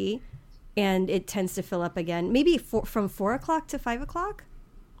snack or tea, and it tends to fill up again. Maybe from 4 o'clock to 5 o'clock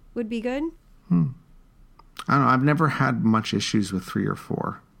would be good. I don't know. I've never had much issues with 3 or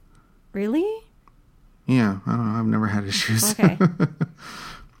 4. Really? Yeah, I don't know. I've never had issues. Okay.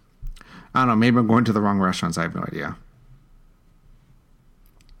 I don't know. Maybe I'm going to the wrong restaurants. I have no idea.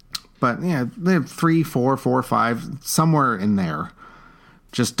 But yeah, they have 3, 4, 4, 5, somewhere in there.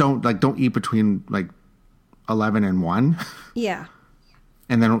 Just don't eat between like 11 and 1. Yeah.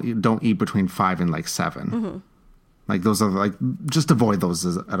 And then don't eat between 5 and like 7. Mm-hmm. Like those are like just avoid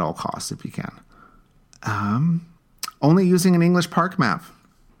those at all costs if you can. Only using an English park map.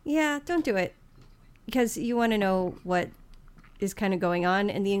 Yeah, don't do it. Because you want to know what is kind of going on,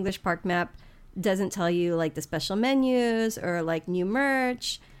 and the English park map doesn't tell you like the special menus or like new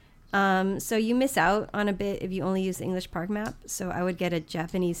merch. So you miss out on a bit if you only use the English park map. So I would get a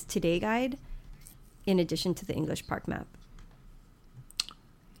Japanese Today guide in addition to the English park map.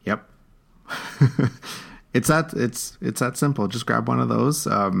 Yep. It's that simple. Just grab one of those.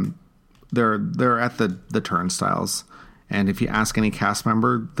 They're at the turnstiles. And if you ask any cast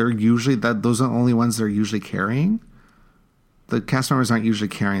member, they're usually those are the only ones they're usually carrying. The cast members aren't usually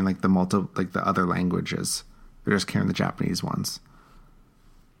carrying like the other languages. They're just carrying the Japanese ones.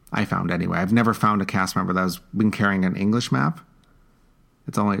 I found anyway. I've never found a cast member that has been carrying an English map.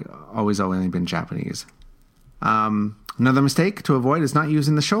 It's always only been Japanese. Another mistake to avoid is not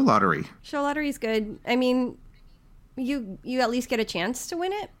using the show lottery. Show lottery is good. I mean, you at least get a chance to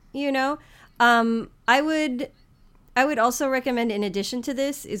win it. You know, I would also recommend, in addition to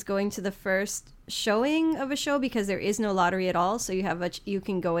this, is going to the first showing of a show because there is no lottery at all. So you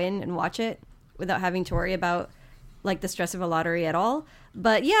can go in and watch it without having to worry about like the stress of a lottery at all.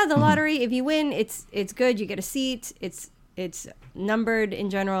 But yeah, the lottery, if you win, it's good. You get a seat. It's numbered in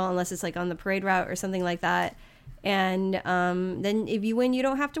general, unless it's like on the parade route or something like that. And then if you win, you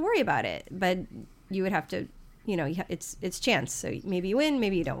don't have to worry about it. But you would have to, it's chance. So maybe you win,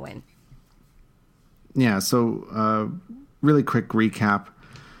 maybe you don't win. Yeah, so really quick recap.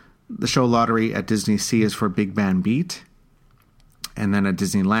 The show lottery at Disney Sea is for Big Band Beat. And then at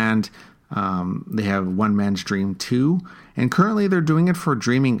Disneyland, they have One Man's Dream 2. And currently they're doing it for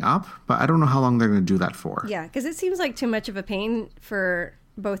Dreaming Up, but I don't know how long they're going to do that for. Yeah, because it seems like too much of a pain for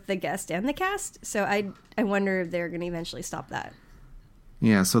both the guest and the cast. So I wonder if they're going to eventually stop that.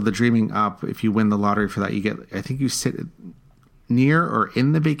 Yeah, so the Dreaming Up, if you win the lottery for that, you get, I think you sit near or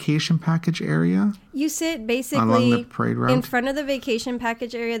in the vacation package area. You sit basically along the parade route in front of the vacation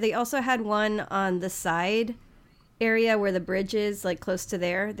package area. They also had one on the side area where the bridge is, like close to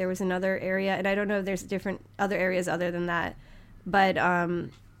there. There was another area, and I don't know if there's different other areas other than that. But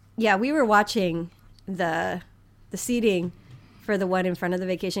yeah, we were watching the seating for the one in front of the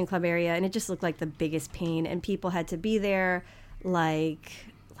vacation club area, and it just looked like the biggest pain. And people had to be there, like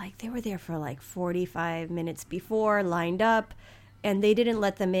they were there for like 45 minutes before, lined up. And they didn't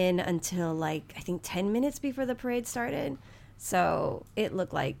let them in until like, I think 10 minutes before the parade started. So it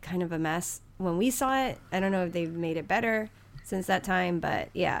looked like kind of a mess when we saw it. I don't know if they've made it better since that time. But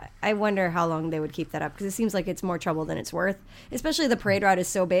yeah, I wonder how long they would keep that up. Because it seems like it's more trouble than it's worth. Especially the parade route is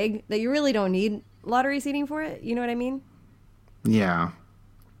so big that you really don't need lottery seating for it. You know what I mean? Yeah,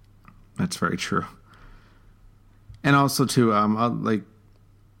 that's very true. And also too, like,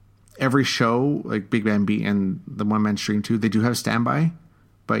 every show, like Big Band Beat and the One Man Stream 2, they do have standby,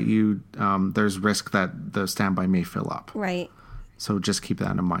 but there's risk that the standby may fill up. Right. So just keep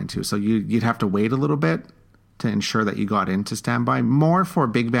that in mind too. So you'd have to wait a little bit to ensure that you got into standby. More for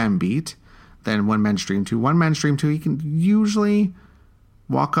Big Band Beat than One Man Stream 2. One Man Stream 2, you can usually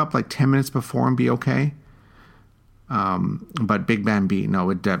walk up like 10 minutes before and be okay. But Big Band Beat, no,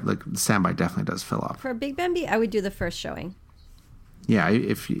 like standby definitely does fill up. For Big Band Beat, I would do the first showing. Yeah,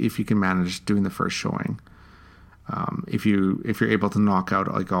 if you can manage doing the first showing, if you're able to knock out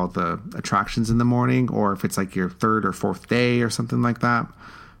like all the attractions in the morning, or if it's like your third or fourth day or something like that,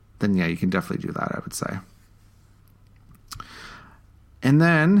 then yeah, you can definitely do that, I would say. And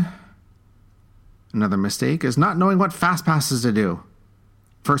then another mistake is not knowing what fast passes to do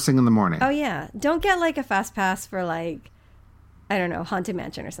first thing in the morning. Oh yeah, don't get like a fast pass for like, I don't know, Haunted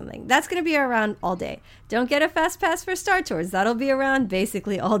Mansion or something. That's going to be around all day. Don't get a fast pass for Star Tours. That'll be around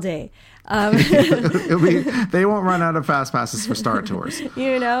basically all day. They won't run out of fast passes for Star Tours.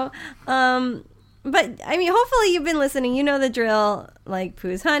 You know? But, I mean, hopefully you've been listening. You know the drill, like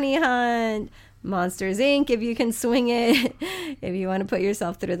Pooh's Honey Hunt, Monsters, Inc., if you can swing it, if you want to put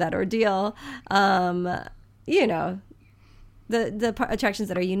yourself through that ordeal. You know, the attractions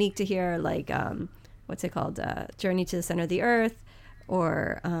that are unique to here, like... what's it called? Journey to the Center of the Earth,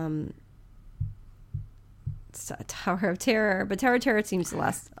 or Tower of Terror. But Tower of Terror seems to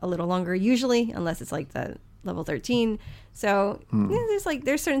last a little longer usually, unless it's like the level 13. So yeah,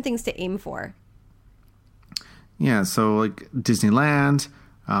 there's certain things to aim for. Yeah, so like Disneyland,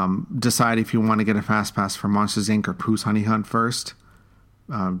 decide if you want to get a fast pass for Monsters Inc. or Pooh's Honey Hunt first.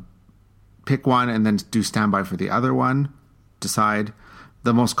 Pick one and then do standby for the other one. Decide.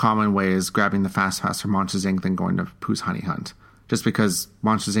 The most common way is grabbing the fast pass for Monsters Inc. than going to Pooh's Honey Hunt, just because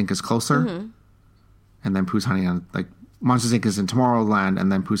Monsters Inc. is closer, and then Pooh's Honey Hunt, like Monsters Inc. is in Tomorrowland,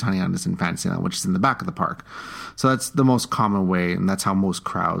 and then Pooh's Honey Hunt is in Fantasyland, which is in the back of the park. So that's the most common way, and that's how most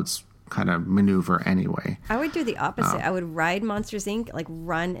crowds kind of maneuver anyway. I would do the opposite. I would ride Monsters Inc., like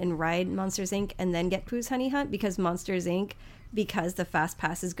run and ride Monsters Inc., and then get Pooh's Honey Hunt, because Monsters Inc., because the fast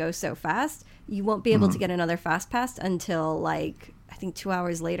passes go so fast, you won't be able to get another fast pass until like I think 2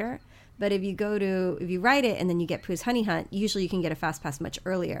 hours later. But if you ride it and then you get Pooh's Honey Hunt, usually you can get a fast pass much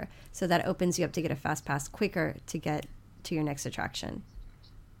earlier. So that opens you up to get a fast pass quicker to get to your next attraction.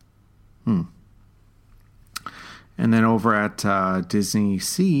 And then over at Disney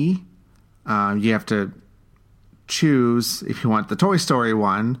Sea, you have to choose if you want the Toy Story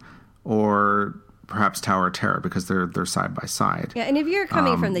one or perhaps Tower of Terror, because they're side by side. Yeah, and if you're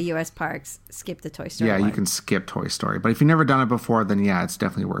coming from the U.S. parks, skip the Toy Story one. You can skip Toy Story. But if you've never done it before, then yeah, it's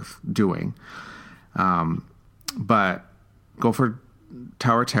definitely worth doing. But go for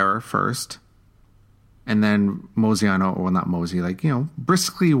Tower of Terror first, and then mosey on, well, not mosey, like,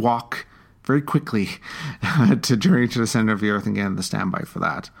 briskly walk very quickly to Journey to the Center of the Earth and get in the standby for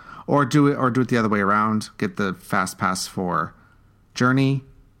that. Or do it the other way around. Get the fast pass for Journey,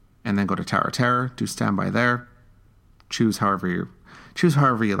 and then go to Tower of Terror, do standby there. Choose however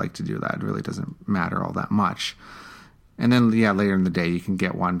you like to do that. It really doesn't matter all that much. And then, later in the day, you can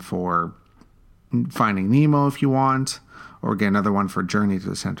get one for Finding Nemo if you want, or get another one for Journey to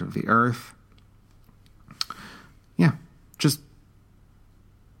the Center of the Earth. Yeah, just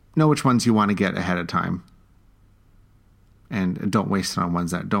know which ones you want to get ahead of time. and don't waste it on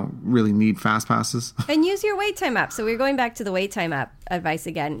ones that don't really need fast passes. And use your wait time app. So we're going back to the wait time app advice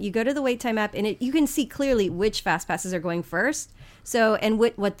again. You go to the wait time app, and you can see clearly which fast passes are going first. So, and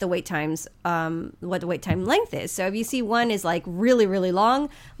what the wait times, what the wait time length is. So if you see one is like really, really long,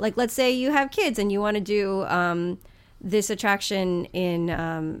 like let's say you have kids and you want to do this attraction in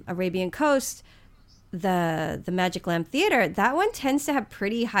Arabian Coast, the Magic Lamp Theater, that one tends to have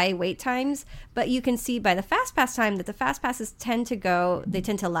pretty high wait times, but you can see by the fast pass time that the fast passes tend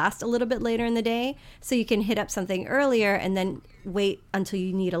to last a little bit later in the day, so you can hit up something earlier and then wait until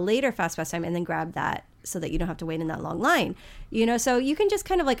you need a later fast pass time and then grab that so that you don't have to wait in that long line. So you can just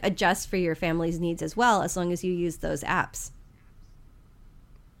kind of like adjust for your family's needs as well, as long as you use those apps.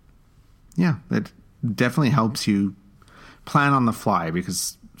 Yeah, that definitely helps you plan on the fly,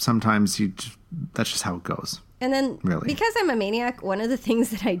 because sometimes that's just how it goes. And then because I'm a maniac, one of the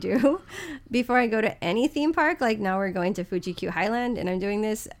things that I do before I go to any theme park, like now we're going to Fuji-Q Highland and I'm doing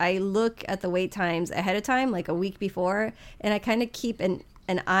this, I look at the wait times ahead of time, like a week before, and I kind of keep an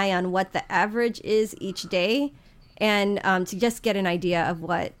eye on what the average is each day, and to just get an idea of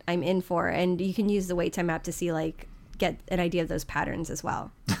what I'm in for. And you can use the wait time app to see, like, get an idea of those patterns as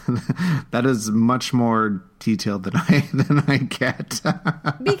well. That is much more detailed than I get.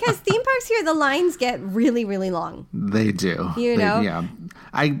 Because theme parks here, the lines get really, really long. They do. Yeah.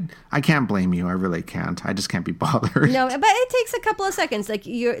 I can't blame you. I really can't. I just can't be bothered. No, but it takes a couple of seconds. Like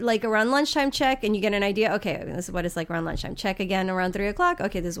you're like around lunchtime check, and you get an idea. Okay, this is what it's like around lunchtime. Check again around 3:00.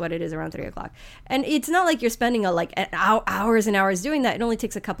 Okay, this is what it is around 3:00. And it's not like you're spending hours and hours doing that. It only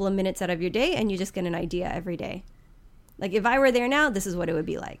takes a couple of minutes out of your day, and you just get an idea every day. Like, if I were there now, this is what it would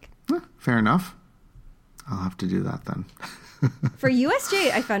be like. Fair enough. I'll have to do that then. For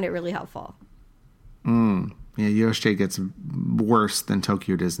USJ, I found it really helpful. Yeah, USJ gets worse than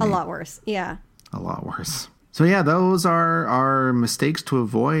Tokyo Disney. A lot worse, yeah. A lot worse. So, yeah, those are our mistakes to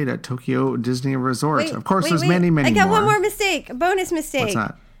avoid at Tokyo Disney Resort. Of course, there's many more. I got one more mistake, a bonus mistake. What's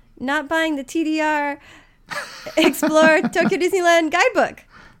that? Not buying the TDR Explore Tokyo Disneyland guidebook.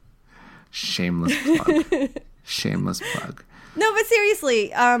 Shameless plug. Shameless plug. No, but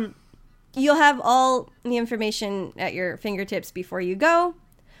seriously, you'll have all the information at your fingertips before you go.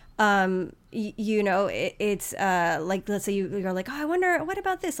 It's like, let's say you're like, oh, I wonder, what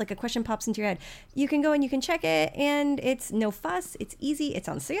about this? Like a question pops into your head. You can go and you can check it, and it's no fuss. It's easy. It's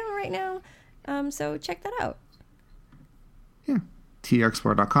on sale right now. So check that out. Yeah.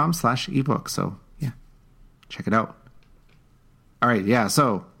 tdrexplore.com/ebook. So yeah, check it out. All right. Yeah.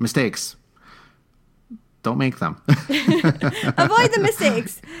 So mistakes. Don't make them. Avoid the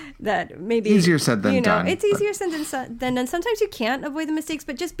mistakes that maybe easier said than done. It's easier said than done. Sometimes you can't avoid the mistakes,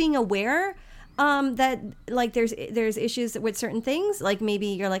 but just being aware that like there's issues with certain things. Like maybe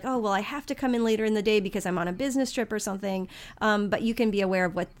you're like, oh well, I have to come in later in the day because I'm on a business trip or something. But you can be aware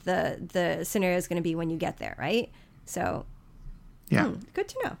of what the scenario is going to be when you get there, right? So yeah, good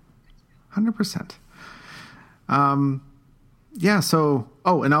to know. 100%. Yeah. So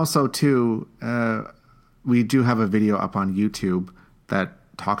and also too. We do have a video up on YouTube that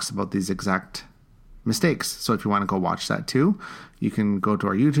talks about these exact mistakes. So if you want to go watch that too, you can go to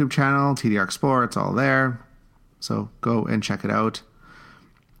our YouTube channel, TDR Explore. It's all there. So go and check it out.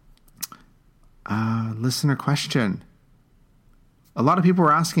 Listener question. A lot of people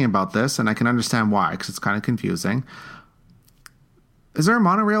were asking about this, and I can understand why, because it's kind of confusing. Is there a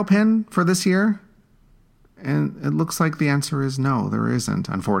monorail pin for this year? And it looks like the answer is no, there isn't,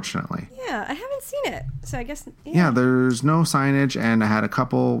 unfortunately. Yeah, I haven't seen it. So I guess... Yeah, there's no signage, and I had a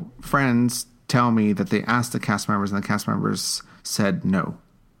couple friends tell me that they asked the cast members, and the cast members said no.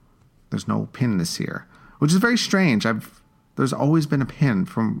 There's no pin this year, which is very strange. There's always been a pin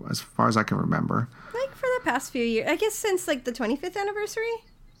from as far as I can remember. Like for the past few years. I guess since like the 25th anniversary?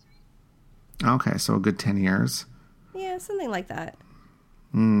 Okay, so a good 10 years. Yeah, something like that.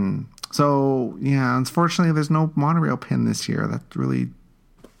 So, yeah, unfortunately, there's no monorail pin this year.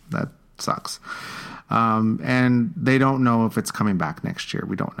 That sucks. And they don't know if it's coming back next year.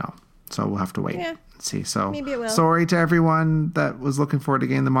 We don't know. So we'll have to wait and see. So maybe it will. Sorry to everyone that was looking forward to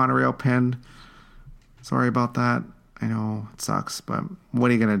getting the monorail pin. Sorry about that. I know it sucks, but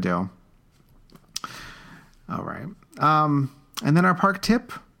what are you going to do? All right. And then our park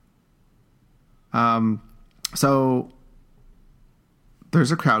tip. So there's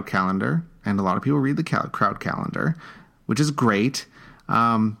a crowd calendar, and a lot of people read the crowd calendar, which is great.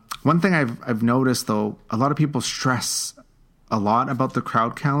 One thing I've noticed, though, a lot of people stress a lot about the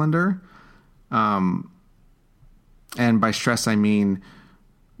crowd calendar. And by stress, I mean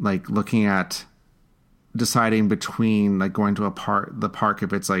like looking at deciding between like going to the park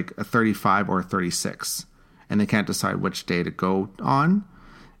if it's like a 35 or a 36. and they can't decide which day to go on.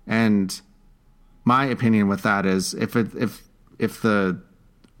 And my opinion with that is if the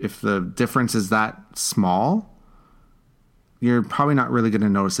difference is that small, you're probably not really going to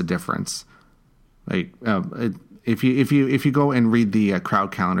notice a difference. Like if you go and read the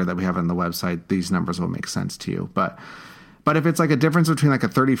crowd calendar that we have on the website, these numbers will make sense to you. But if it's like a difference between like a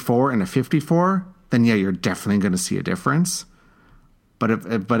 34 and a 54, then yeah, you're definitely going to see a difference. But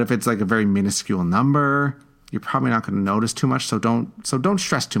if it's like a very minuscule number, you're probably not going to notice too much. So don't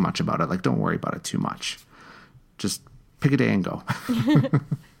stress too much about it. Like, don't worry about it too much. Just pick a day and go.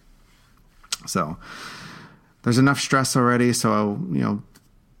 So there's enough stress already. So,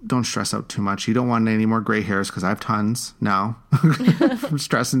 don't stress out too much. You don't want any more gray hairs because I have tons now. I'm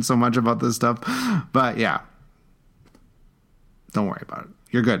stressing so much about this stuff. But yeah, don't worry about it.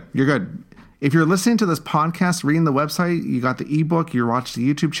 You're good. You're good. If you're listening to this podcast, reading the website, you got the ebook, you watched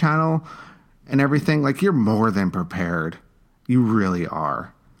the YouTube channel and everything, like, you're more than prepared. You really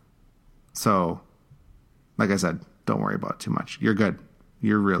are. So, like I said, don't worry about it too much. You're good.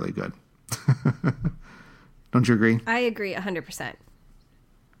 You're really good. Don't you agree? I agree 100%.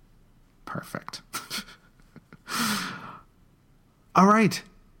 Perfect. All right.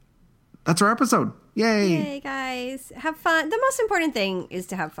 That's our episode. Yay. Yay, guys. Have fun. The most important thing is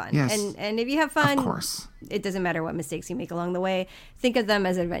to have fun. Yes. And if you have fun, of course, it doesn't matter what mistakes you make along the way. Think of them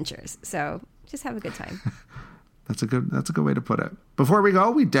as adventures. So just have a good time. That's a good way to put it. Before we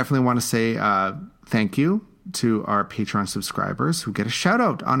go, we definitely want to say thank you to our Patreon subscribers who get a shout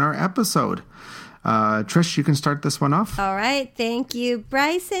out on our episode. Trish, you can start this one off. All right. Thank you,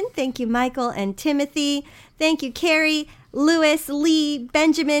 Bryson. Thank you, Michael and Timothy. Thank you, Carrie, Lewis, Lee,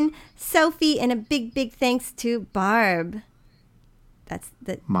 Benjamin, Sophie, and a big, big thanks to Barb. That's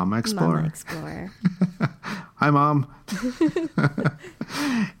the Mama Explorer. Mama Explorer. Hi, Mom.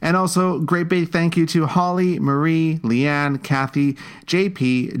 And also, great big thank you to Holly, Marie, Leanne, Kathy,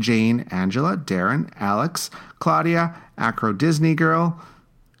 JP, Jane, Angela, Darren, Alex, Claudia, Acro Disney Girl,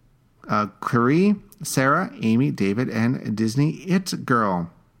 Clarie, Sarah, Amy, David, and Disney It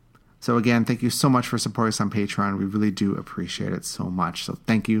Girl. So again, thank you so much for supporting us on Patreon. We really do appreciate it so much. So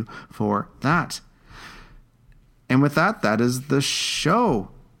thank you for that. And with that, that is the show.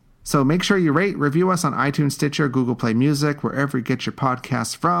 So make sure you rate, review us on iTunes, Stitcher, Google Play Music, wherever you get your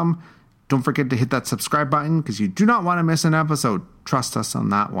podcasts from. Don't forget to hit that subscribe button because you do not want to miss an episode. Trust us on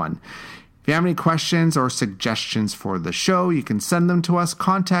that one. If you have any questions or suggestions for the show, you can send them to us,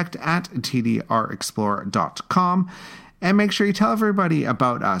 contact@tdrexplorer.com. And make sure you tell everybody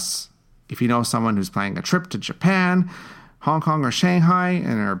about us. If you know someone who's planning a trip to Japan, Hong Kong, or Shanghai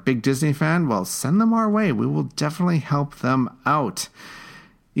and are a big Disney fan, well, send them our way. We will definitely help them out.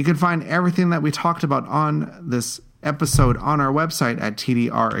 You can find everything that we talked about on this episode on our website at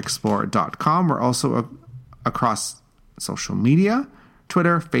tdrexplorer.com. We're also across social media,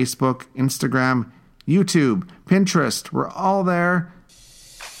 Twitter, Facebook, Instagram, YouTube, Pinterest. We're all there.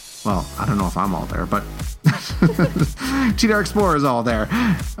 Well, I don't know if I'm all there, but TDR Explorer is all there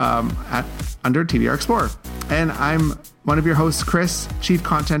under TDR Explorer. And I'm one of your hosts, Chris, Chief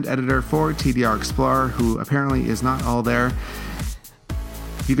Content Editor for TDR Explorer, who apparently is not all there.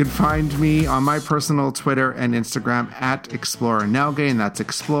 You can find me on my personal Twitter and Instagram at Explorer Nilghe, and that's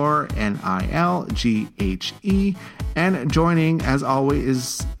Explorer Nilghe. And joining, as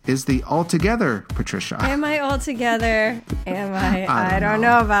always, is the altogether Patricia. Am I all together? Am I? I don't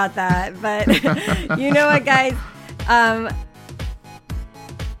know about that, but you know what, guys?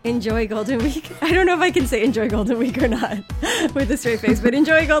 Enjoy Golden Week. I don't know if I can say enjoy Golden Week or not with a straight face, but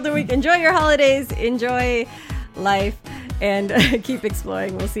enjoy Golden Week. Enjoy your holidays. Enjoy life. And keep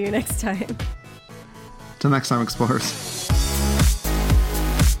exploring. We'll see you next time. Till next time, explorers.